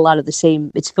 it's got a lot of the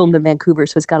same. It's filmed in Vancouver,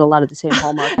 so it's got a lot of the same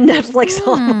hallmark. Netflix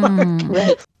hallmark.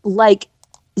 Right. Like,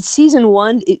 season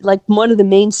 1, like one of the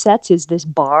main sets is this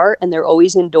bar, and they're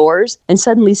always indoors. And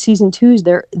suddenly, season 2 is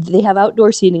they have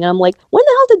outdoor seating, and I'm like, when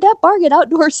the hell did that bar get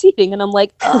outdoor seating? And I'm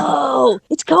like, oh,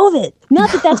 it's COVID. Not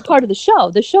that that's part of the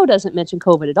show. The show doesn't mention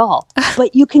COVID at all,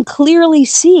 but you can clearly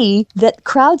see that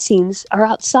crowd scenes are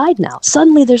outside now.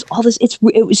 Suddenly, there's all this.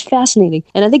 It was fascinating,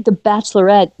 and I think the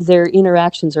Bachelorette, their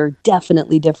interactions are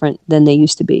definitely different than they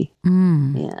used to be.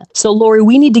 Yeah. So, Lori,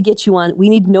 we need to get you on. We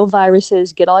need no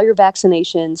viruses. Get all your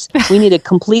vaccinations. We need a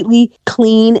completely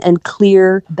clean and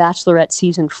clear Bachelorette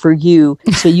season for you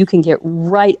so you can get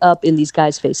right up in these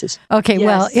guys' faces. Okay,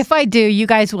 well, if I do, you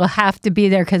guys will have to be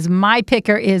there because my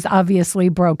picker is obviously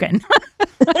broken.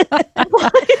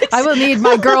 I will need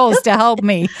my girls to help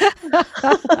me.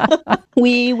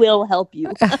 We will help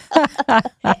you.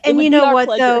 And you know what,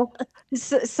 though?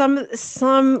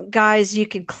 Some guys, you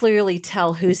can clearly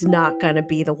tell who's not going to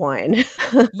be the one.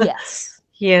 Yes.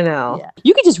 You know. Yeah.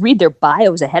 You can just read their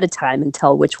bios ahead of time and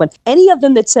tell which one. Any of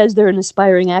them that says they're an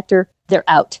aspiring actor, they're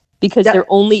out. because they're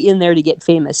only in there to get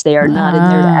famous. They are not in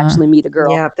there to actually meet a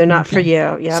girl. Yeah, they're not for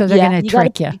you. Yeah. So they're going to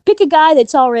trick you. Pick a guy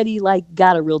that's already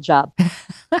got a real job.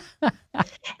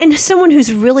 And someone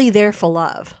who's really there for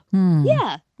love.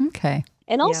 Yeah. Okay.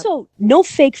 And also, no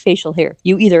fake facial hair.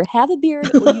 You either have a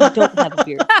beard or you don't have a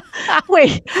beard.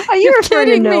 Wait, are you referring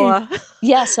to Noah?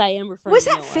 Yes, I am referring Was to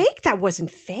that Noah. fake? That wasn't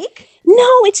fake?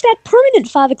 No, it's that permanent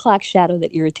 5 o'clock shadow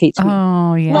that irritates me.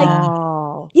 Oh, yeah.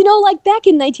 Like back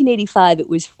in 1985, it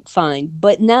was fine.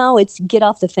 But now it's get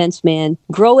off the fence, man.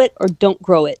 Grow it or don't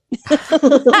grow it.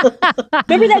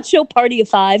 Remember that show Party of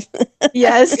Five?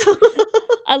 Yes.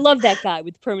 I love that guy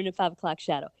with the permanent 5 o'clock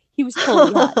shadow. He was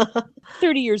totally hot.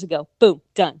 30 years ago. Boom.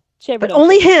 Done. But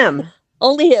only him.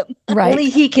 Only him. Right. Only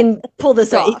he can pull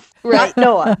this off. Right. Not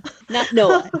Noah. Not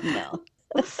Noah. No.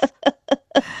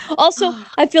 Also,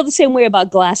 I feel the same way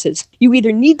about glasses. You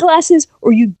either need glasses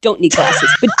or you don't need glasses.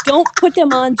 But don't put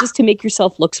them on just to make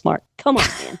yourself look smart. Come on,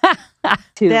 man.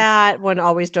 That one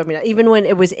always drove me nuts. Even when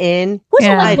it was in.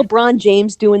 Wasn't like LeBron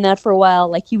James doing that for a while?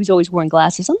 Like he was always wearing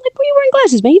glasses. I'm like, why are you wearing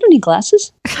glasses, man? You don't need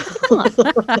glasses. Come on.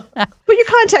 Put your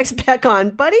contacts back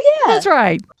on, buddy. Yeah. That's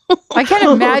right. I can't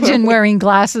imagine wearing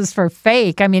glasses for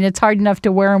fake. I mean, it's hard enough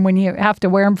to wear them when you have to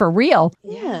wear them for real.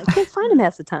 Yeah, can't find them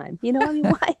half the time. You know, I mean,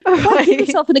 why give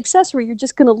yourself an accessory you're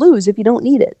just going to lose if you don't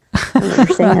need it? I don't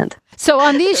understand. So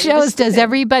on these shows, does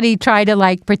everybody try to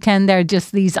like pretend they're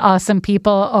just these awesome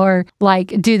people, or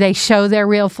like do they show their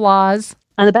real flaws?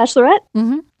 On The Bachelorette?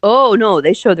 Mm-hmm. Oh no,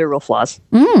 they show their real flaws.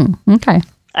 Okay.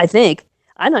 I think.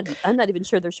 I'm not even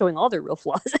sure they're showing all their real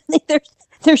flaws. I think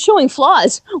they're showing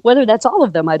flaws. Whether that's all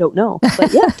of them, I don't know.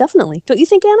 But yeah, definitely. Don't you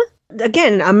think, Anna?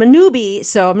 Again, I'm a newbie,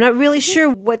 so I'm not really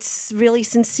sure what's really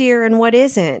sincere and what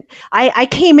isn't. I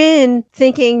came in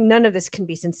thinking none of this can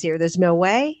be sincere. There's no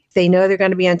way. They know they're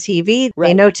going to be on TV. Right.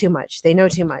 They know too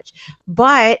much.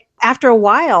 But after a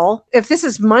while, if this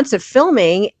is months of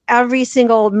filming every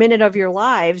single minute of your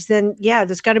lives, then yeah,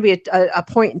 there's got to be a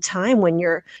point in time when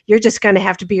you're just going to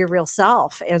have to be your real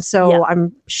self. And so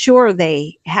I'm sure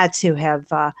they had to have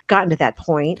gotten to that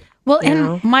point. Well,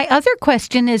 and my other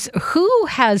question is, who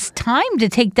has time to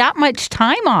take that much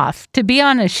time off to be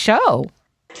on a show?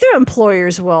 Their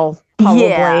employers will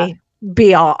probably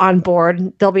be all on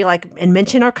board. They'll be like, and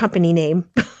mention our company name.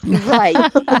 Right.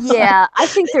 Yeah. I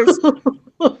think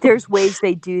there's ways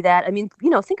they do that. I mean,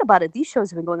 think about it. These shows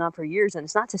have been going on for years, and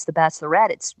it's not just The Bachelorette.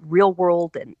 It's Real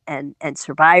World and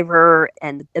Survivor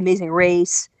and Amazing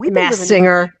Race. Masked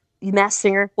Singer. Masked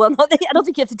Singer. Well, no, I don't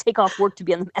think you have to take off work to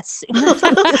be on The Masked Singer.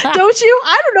 Don't you?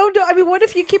 I don't know. I mean, what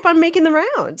if you keep on making the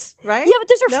rounds, right? Yeah, but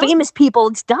those are famous people.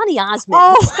 It's Donny Osmond.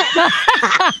 Oh.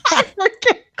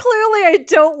 Clearly, I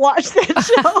don't watch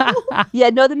that show. Yeah,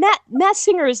 no, the Masked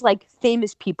Singer is like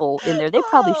famous people in there. They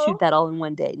probably shoot that all in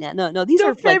one day. No, these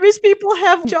are famous people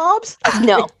have jobs?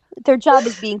 No. Their job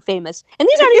is being famous. And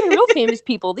these aren't even real famous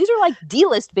people. These are like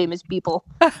D-list famous people.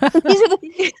 These are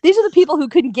the people who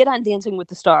couldn't get on Dancing with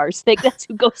the Stars. That's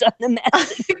who goes on The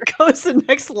Masked Singer. It goes the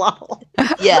next level.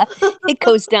 Yeah, it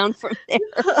goes down from there.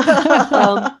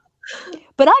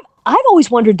 But I've always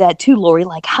wondered that too, Lori.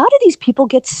 Like, how do these people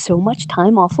get so much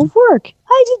time off of work?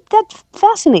 That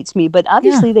fascinates me. But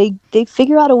obviously, they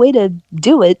figure out a way to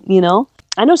do it.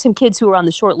 I know some kids who are on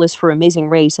the short list for Amazing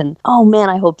Race, and oh man,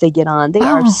 I hope they get on. They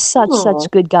are such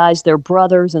good guys. They're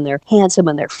brothers, and they're handsome,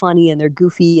 and they're funny, and they're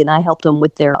goofy, and I helped them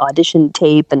with their audition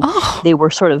tape, and they were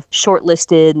sort of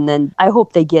shortlisted, and then I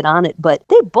hope they get on it. But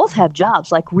they both have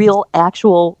jobs, like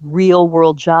actual real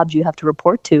world jobs you have to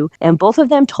report to, and both of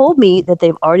them told me that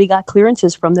they've already got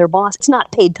clearances from their boss. It's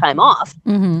not paid time off,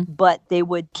 but they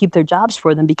would keep their jobs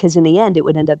for them because in the end, it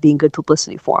would end up being good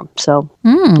publicity for them. So,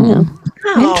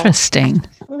 Interesting.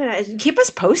 Keep us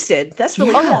posted. That's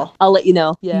really cool. I'll let you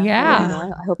know.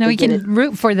 Yeah. I hope we get can it.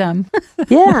 root for them.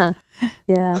 Yeah.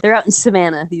 They're out in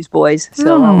Savannah, these boys.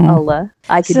 So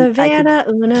I could Savannah,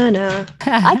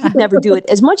 I could never do it.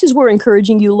 As much as we're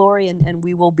encouraging you, Lori, and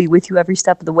we will be with you every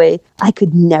step of the way, I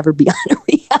could never be on a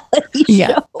reality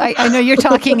show. I know you're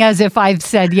talking as if I've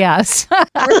said yes.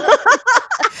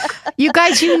 You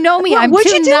guys, you know me. I'm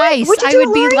too nice. I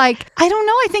would be like, I don't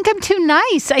know. I think I'm too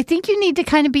nice. I think you need to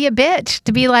kind of be a bitch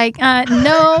to be like,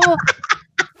 no,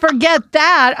 forget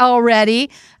that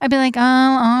already. I'd be like, oh,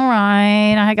 all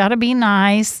right. I got to be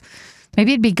nice.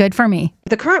 Maybe it'd be good for me.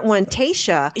 The current one,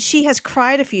 Tayshia, she has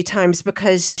cried a few times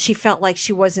because she felt like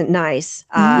she wasn't nice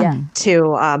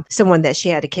to someone that she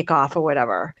had to kick off or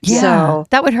whatever. Yeah. So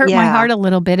that would hurt my heart a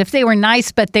little bit if they were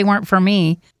nice, but they weren't for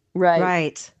me. Right.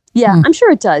 Right. Yeah, I'm sure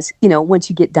it does, once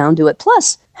you get down to it.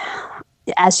 Plus,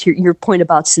 as to your point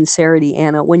about sincerity,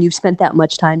 Anna, when you've spent that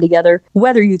much time together,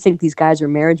 whether you think these guys are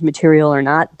marriage material or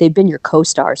not, they've been your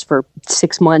co-stars for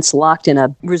 6 months locked in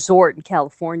a resort in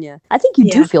California. I think you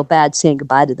do feel bad saying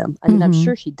goodbye to them. I mean, I'm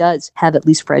sure she does have at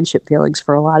least friendship feelings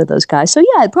for a lot of those guys. So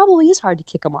yeah, it probably is hard to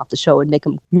kick them off the show and make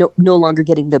them no longer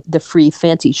getting the free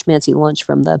fancy schmancy lunch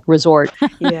from the resort.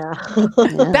 Yeah.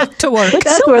 Back to work. But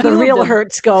that's where the real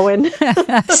hurt's going.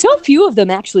 So few of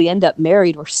them actually end up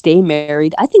married or stay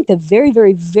married. I think the very,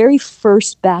 very, very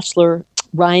first Bachelor,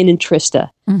 Ryan and Trista,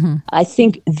 I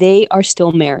think they are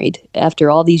still married after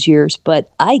all these years.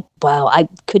 But I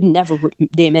could never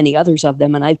name any others of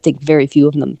them, and I think very few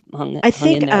of them hung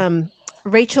in there.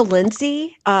 Rachel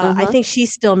Lindsay, I think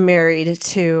she's still married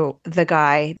to the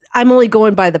guy. I'm only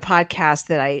going by the podcast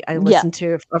that I listened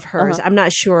to of hers. I'm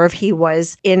not sure if he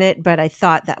was in it, but I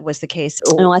thought that was the case.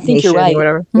 No, I think you're right.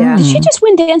 Yeah. Did she just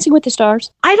win Dancing with the Stars?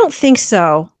 I don't think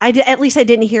so. At least I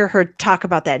didn't hear her talk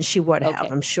about that, and she would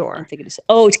have, I'm sure. I'm thinking it's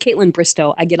Caitlin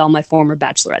Bristow. I get all my former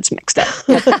bachelorettes mixed up.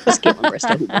 It's Caitlin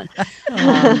Bristow who won.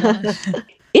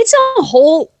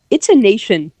 It's a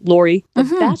nation, Lori. The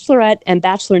Bachelorette and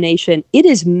Bachelor Nation, it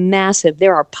is massive.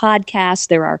 There are podcasts.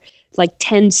 There are like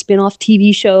 10 spin-off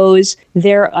TV shows.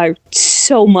 There are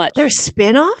so much. There's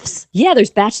spin-offs? Yeah,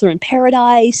 there's Bachelor in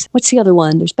Paradise. What's the other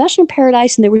one? There's Bachelor in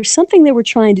Paradise, and there was something they were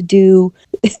trying to do.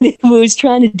 It was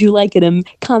trying to do like a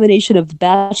combination of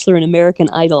Bachelor and American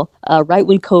Idol. Right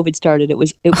when COVID started, it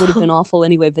would have been awful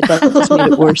anyway, but that just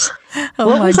made it worse.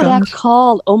 What was that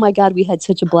called? Oh my God, we had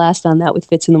such a blast on that with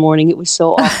Fitz in the Morning. It was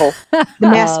so awful. The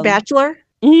Masked Bachelor?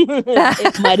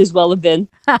 It might as well have been.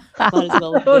 No.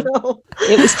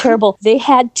 It was terrible. They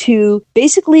had to,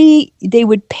 basically, they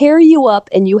would pair you up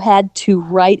and you had to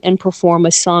write and perform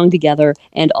a song together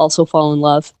and also fall in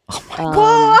love.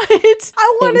 What?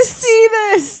 I want to see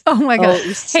this. Oh my God. It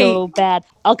was so bad.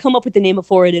 I'll come up with the name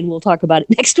for it and we'll talk about it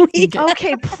next week.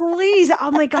 Okay, please.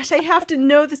 Oh my gosh, I have to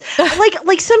know this.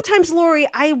 Like sometimes, Lori,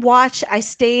 I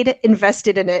stayed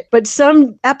invested in it, but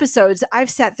some episodes I've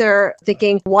sat there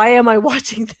thinking, why am I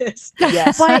watching this?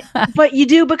 Yes. But you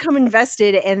do become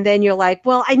invested, and then you're like,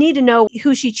 well, I need to know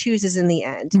who she chooses in the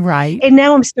end. Right. And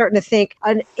now I'm starting to think,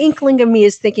 an inkling of me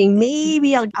is thinking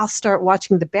maybe I'll start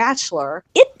watching The Bachelor.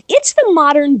 It's the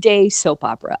modern day soap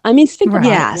opera. I mean, think about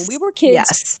it. When we were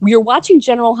kids, we were watching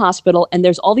General Hospital, and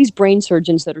there's all these brain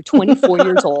surgeons that are 24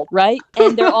 years old, right?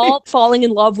 And they're all falling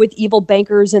in love with evil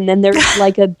bankers, and then there's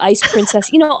like an ice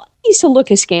princess. You know, I used to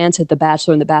look askance at The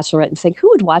Bachelor and The Bachelorette and think, who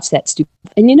would watch that stupid?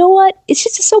 And you know what? It's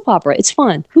just a soap opera. It's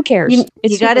fun. Who cares?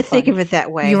 You got to think of it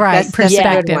that way. You're right. That's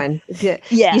a good one. Yeah.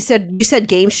 You said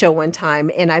game show one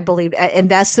time, and I believe,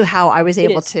 and that's how I was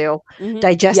able to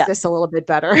digest this a little bit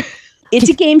better. It's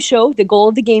a game show. The goal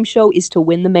of the game show is to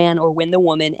win the man or win the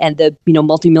woman and the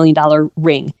multi-million-dollar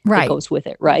ring that goes with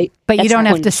it, right? But you don't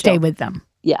have to stay with them.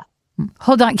 Yeah.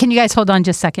 Hold on. Can you guys hold on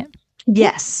just a second?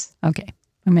 Yes. Okay.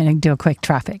 I'm going to do a quick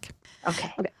traffic. Okay.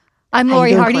 I'm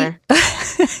Lori Hardy.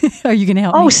 Are you going to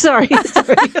help me? Oh, sorry. I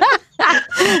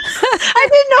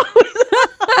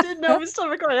didn't know it was still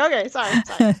recording. Okay, sorry.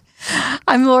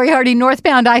 I'm Lori Hardy,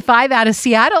 northbound I-5 out of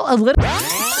Seattle.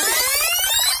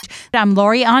 I'm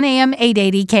Lori on AM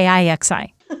 880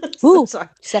 KIXI. Ooh,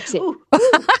 sexy. Ooh.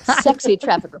 Sexy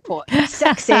traffic report.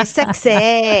 Sexy.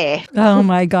 Oh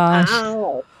my gosh.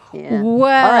 Wow. Yeah.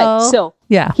 Well. All right. So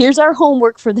here's our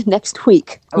homework for the next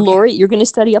week. Okay. Lori, you're going to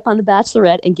study up on The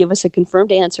Bachelorette and give us a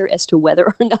confirmed answer as to whether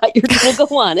or not you're going to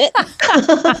go on it.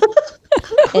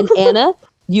 And Anna,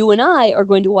 you and I are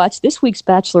going to watch this week's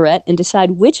Bachelorette and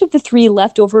decide which of the 3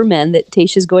 leftover men that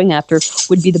Tayshia's going after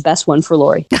would be the best one for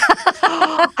Lori.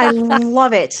 I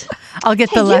love it. I'll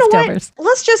get the leftovers.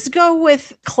 Let's just go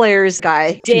with Claire's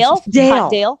guy. Dale?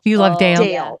 Hot Dale? You love Dale?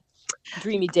 Dale.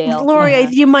 Dreamy Dale. Lori,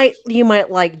 you might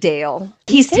like Dale.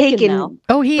 He's taken now.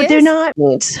 Oh, he is? But they're not.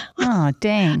 Oh,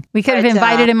 dang. We could have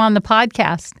invited him on the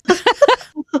podcast.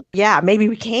 Yeah, maybe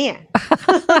we can.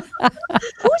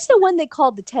 Who's the one they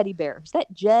called the teddy bear? Is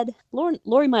that Jed?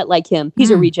 Lori might like him. He's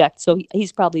a reject, so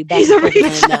he's probably back. He's a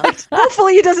reject.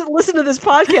 Hopefully he doesn't listen to this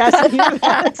podcast.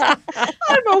 I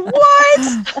don't know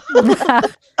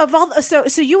what. Of all, so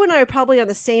you and I are probably on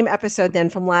the same episode then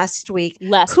from last week.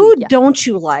 Who don't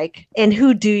you like, and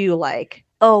who do you like?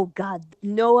 Oh God,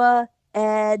 Noah,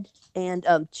 Ed, and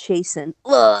Chasen.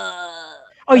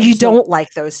 Oh, you don't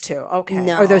like those two? Okay,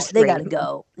 no, or those they 3. gotta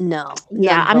go. No,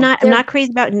 yeah, I'm not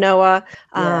crazy about Noah.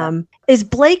 Is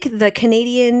Blake the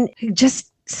Canadian who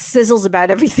just sizzles about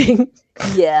everything?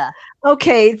 Yeah.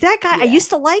 Okay, that guy. Yeah. I used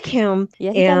to like him.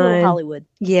 Yeah, he got a little Hollywood.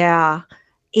 Yeah,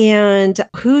 and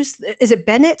is it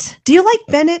Bennett? Do you like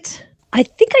Bennett? I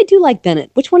think I do like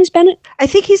Bennett. Which one is Bennett? I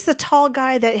think he's the tall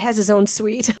guy that has his own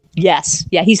suite. Yes.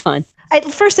 Yeah, he's fun. At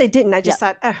first I didn't. I just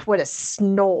thought, what a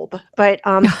snob. But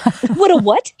What a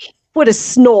what? What a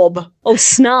snob. Oh,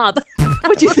 snob.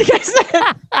 What do you think I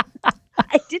said?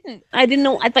 I didn't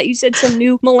know. I thought you said some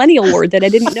new millennial word that I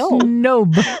didn't know.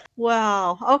 Nope.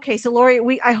 Wow. Okay, so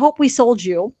Lori, I hope we sold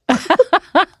you.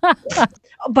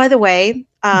 By the way,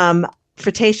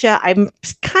 for Tayshia, I'm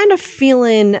kind of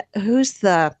feeling who's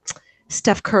the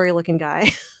Steph Curry looking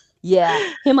guy. Yeah,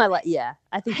 him. Yeah,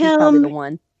 I think he's probably the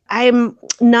one. I'm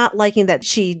not liking that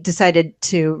she decided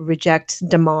to reject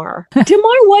DeMar.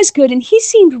 DeMar was good, and he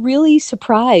seemed really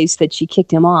surprised that she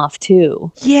kicked him off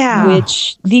too. Yeah,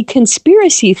 which the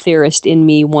conspiracy theorist in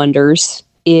me wonders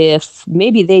if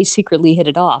maybe they secretly hit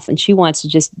it off, and she wants to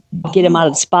just get him out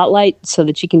of the spotlight so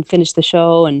that she can finish the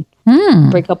show and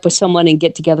break up with someone and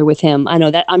get together with him. I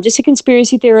know that I'm just a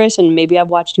conspiracy theorist, and maybe I've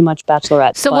watched too much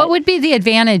Bachelorette. So what would be the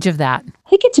advantage of that?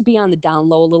 They get to be on the down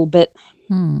low a little bit.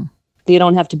 You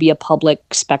don't have to be a public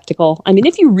spectacle. I mean,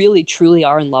 if you really, truly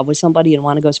are in love with somebody and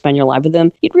want to go spend your life with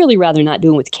them, you'd really rather not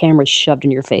do it with cameras shoved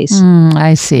in your face.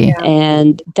 I see. Yeah.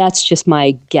 And that's just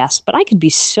my guess. But I could be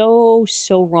so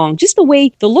wrong. Just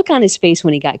the look on his face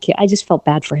when he got kicked, I just felt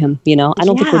bad for him. You know, I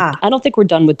don't think we're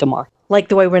done with DeMar. Like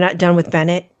the way we're not done with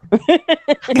Bennett.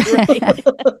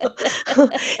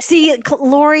 See,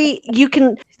 Lori,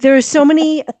 there are so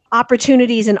many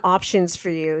opportunities and options for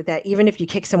you that even if you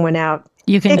kick someone out,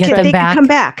 you can get them back. Could come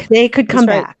back. They could come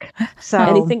back. So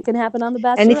anything can happen on The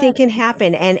Bachelorette. Anything can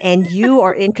happen, and you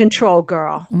are in control,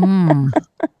 girl.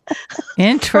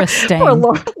 Interesting.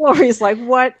 Poor Lori's like,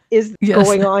 what is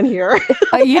going on here?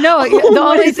 The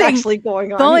only thing actually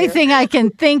going on. The only thing I can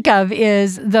think of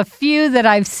is the few that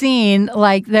I've seen,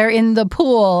 like they're in the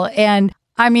pool, and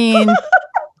I mean,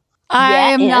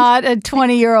 I am not a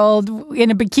 20-year-old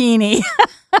in a bikini.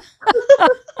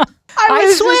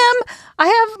 I swim. I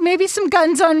have maybe some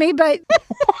guns on me, but got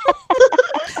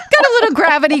a little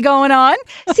gravity going on.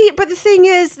 See, but the thing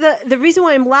is, the reason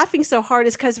why I'm laughing so hard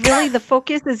is because really the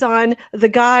focus is on the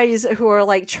guys who are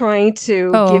like trying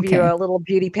to give you a little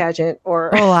beauty pageant or.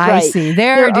 Oh, I see.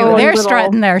 They're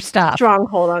strutting their stuff.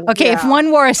 Stronghold on. Okay, if one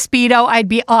wore a Speedo, I'd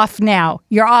be off now.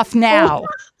 You're off now.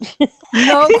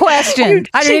 No question.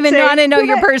 I don't even want to know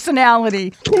your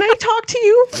personality. Can I talk to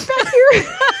you back here?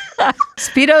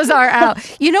 Speedos are out.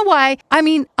 You know why? I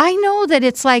mean, I know that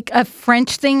it's like a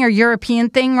French thing or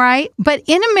European thing, right? But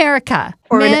in America,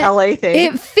 or an LA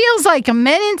thing, it feels like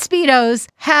men in Speedos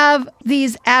have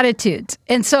these attitudes.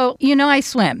 And so, I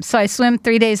swim. So I swim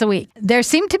 3 days a week. There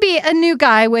seemed to be a new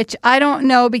guy, which I don't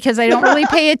know because I don't really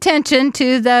pay attention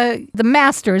to the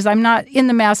Masters. I'm not in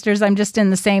the Masters. I'm just in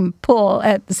the same pool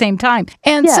at the same time.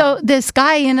 And so this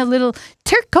guy in a little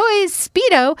turquoise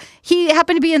Speedo, he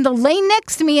happened to be in the lane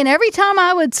next to me. And every time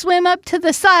I would swim up to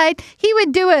the side, he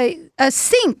would do a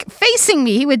sink facing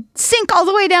me. He would sink all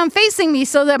the way down facing me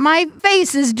so that my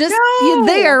face is just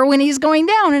there when he's going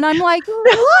down. And I'm like,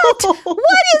 what?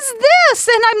 What is this?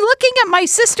 And I'm looking at my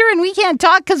sister and we can't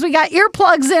talk because we got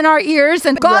earplugs in our ears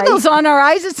and goggles on our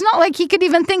eyes. It's not like he could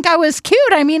even think I was cute.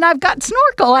 I mean, I've got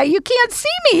snorkel. You can't see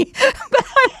me. But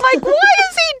I'm like, why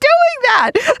is he doing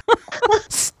that?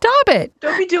 Stop it.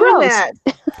 Don't be doing that.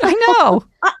 I know.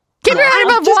 Get your head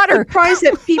above water. I'm surprised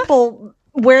that people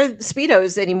wear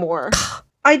Speedos anymore.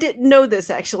 I didn't know this,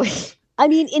 actually. I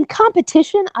mean, in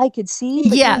competition, I could see.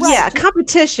 Yes. Yeah,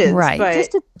 competition. Right. But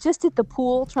just at the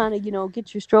pool, trying to,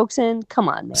 get your strokes in. Come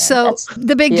on, man. So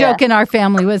the big joke in our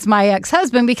family was my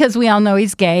ex-husband, because we all know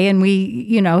he's gay and we,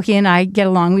 he and I get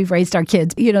along. We've raised our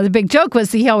kids. The big joke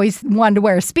was he always wanted to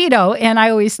wear a Speedo. And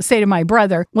I always say to my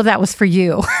brother, well, that was for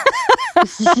you.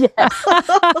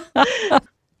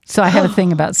 So I have a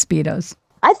thing about Speedos.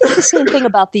 I think the same thing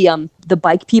about the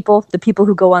bike people, the people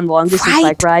who go on long distance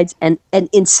bike rides and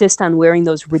insist on wearing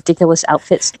those ridiculous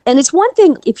outfits. And it's one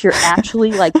thing if you're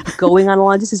actually like going on a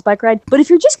long distance bike ride, but if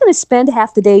you're just going to spend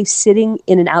half the day sitting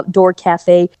in an outdoor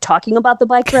cafe talking about the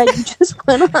bike ride you just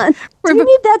went on, do you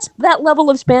need that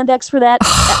level of spandex for that?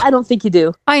 I don't think you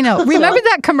do. I know. Remember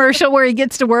that commercial where he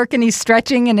gets to work and he's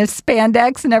stretching in his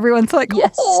spandex and everyone's like,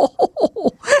 yes.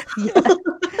 Oh. Yeah.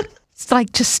 It's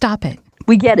like, just stop it.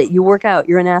 We get it. You work out.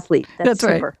 You're an athlete. That's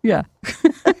right. super. Yeah.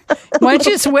 Why don't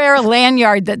you just wear a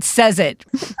lanyard that says it?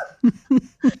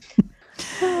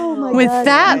 Oh my With God,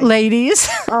 that, ladies.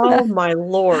 Oh, my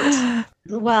Lord.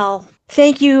 Well,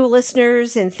 thank you,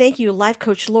 listeners. And thank you, Life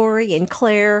Coach Lori and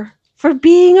Claire, for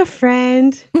being a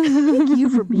friend. Thank you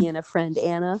for being a friend,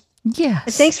 Anna. Yes.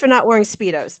 And thanks for not wearing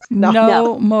Speedos.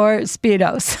 No more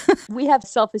Speedos. We have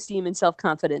self-esteem and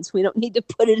self-confidence. We don't need to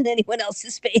put it in anyone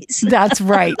else's face. That's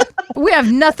right. We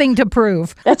have nothing to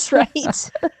prove. That's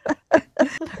right.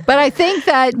 But I think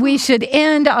that we should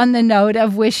end on the note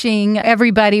of wishing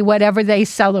everybody whatever they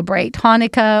celebrate,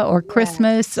 Hanukkah or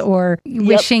Christmas, or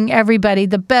wishing everybody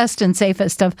the best and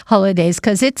safest of holidays,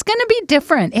 because it's going to be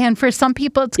different. And for some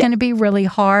people, it's going to be really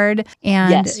hard.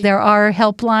 And there are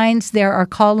helplines, there are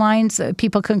call lines that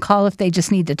people can call if they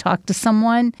just need to talk to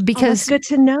someone. Because that's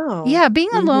good to know. Yeah,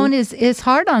 being alone is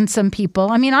hard on some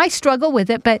people. I mean, I struggle with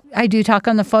it, but I do talk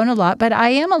on the phone a lot, but I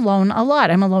am alone a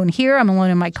lot. I'm alone here. I'm alone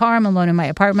in my car. I'm alone in my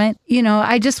apartment. You know,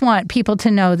 I just want people to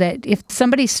know that if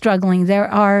somebody's struggling, there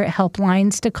are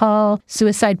helplines to call.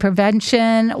 Suicide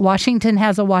prevention. Washington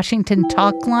has a Washington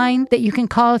Talk line that you can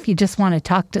call if you just want to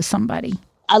talk to somebody.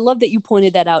 I love that you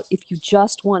pointed that out. If you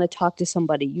just want to talk to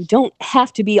somebody, you don't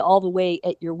have to be all the way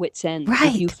at your wit's end.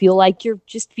 Right. If you feel like you're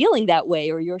just feeling that way,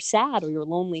 or you're sad, or you're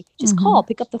lonely, just call,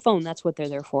 pick up the phone. That's what they're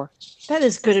there for. That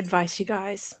is good advice, you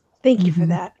guys. Thank you for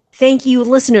that. Thank you,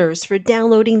 listeners, for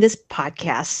downloading this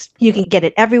podcast. You can get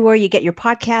it everywhere you get your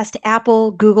podcast,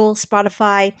 Apple, Google,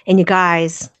 Spotify. And you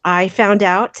guys, I found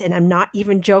out, and I'm not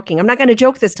even joking. I'm not going to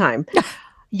joke this time.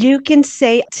 You can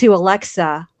say to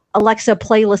Alexa,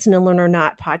 play Listen and Learn or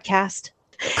Not podcast,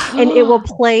 and it will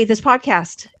play this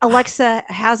podcast. Alexa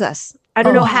has us. I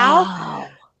don't know how.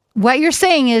 What you're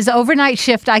saying is overnight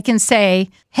shift, I can say,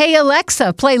 hey,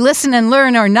 Alexa, play Listen and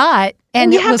Learn or Not.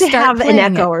 And you it have will to start have an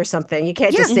echo it. or something. You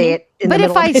can't just say it in the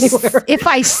middle of anywhere. If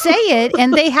I say it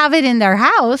and they have it in their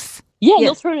house. Yeah,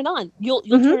 you'll turn it on. You'll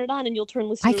turn it on, and you'll turn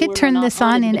Listen I and could Learn turn or Not this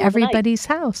on in everybody's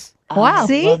house. Wow.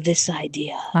 I love this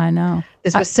idea. I know.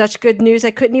 This was such good news,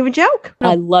 I couldn't even joke.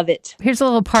 I love it. Here's a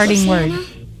little parting word.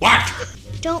 What?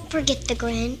 Don't forget the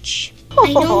Grinch.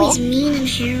 I know he's mean and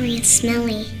hairy and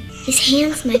smelly. His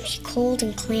hands might be cold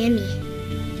and clammy.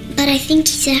 But I think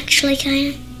he's actually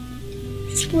kind of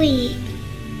sweet.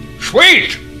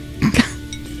 Sweet!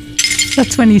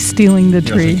 That's when he's stealing the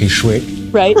tree. He's sweet.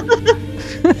 Right?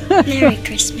 Merry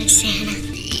Christmas, Santa.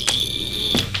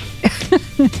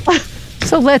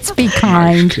 So let's be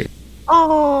kind.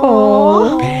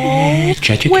 Oh,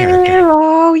 where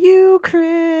are you,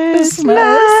 Christmas?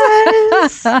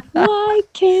 Why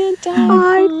can't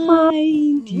I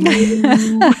find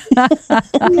you?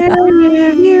 Where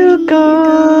have you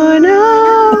gone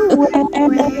away?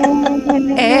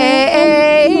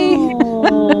 Hey.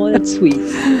 Oh, that's sweet.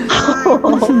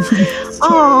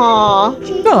 Aw.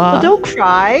 Well, don't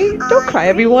cry. Don't cry,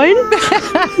 everyone.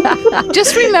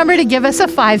 Just remember to give us a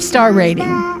 5-star rating.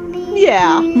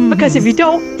 Yeah, because if you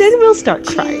don't, then we'll start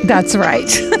crying. That's right.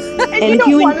 And you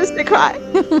don't want us to cry.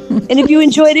 And if you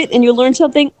enjoyed it and you learned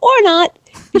something or not,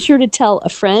 be sure to tell a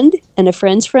friend and a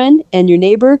friend's friend and your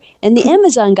neighbor and the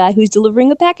Amazon guy who's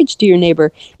delivering a package to your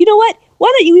neighbor. You know what?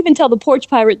 Why don't you even tell the porch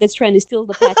pirate that's trying to steal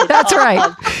the package? That's right.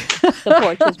 Of the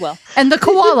porch as well. And the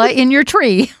koala in your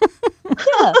tree.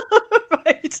 Yeah.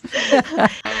 Right.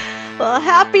 Well,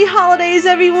 happy holidays,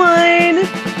 everyone.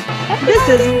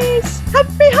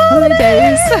 Happy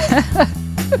holidays.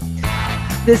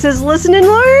 This is Listen and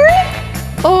Learn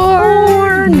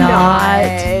Or not.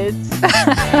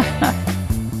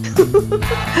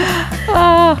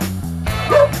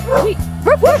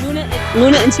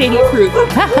 Luna and Sadie approve.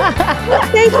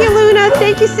 Thank you, Luna.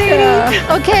 Thank you, Sadie.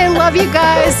 Okay, love you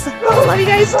guys. Love you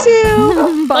guys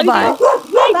too. Bye-bye.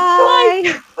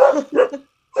 Bye.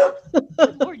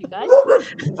 Lord, you guys.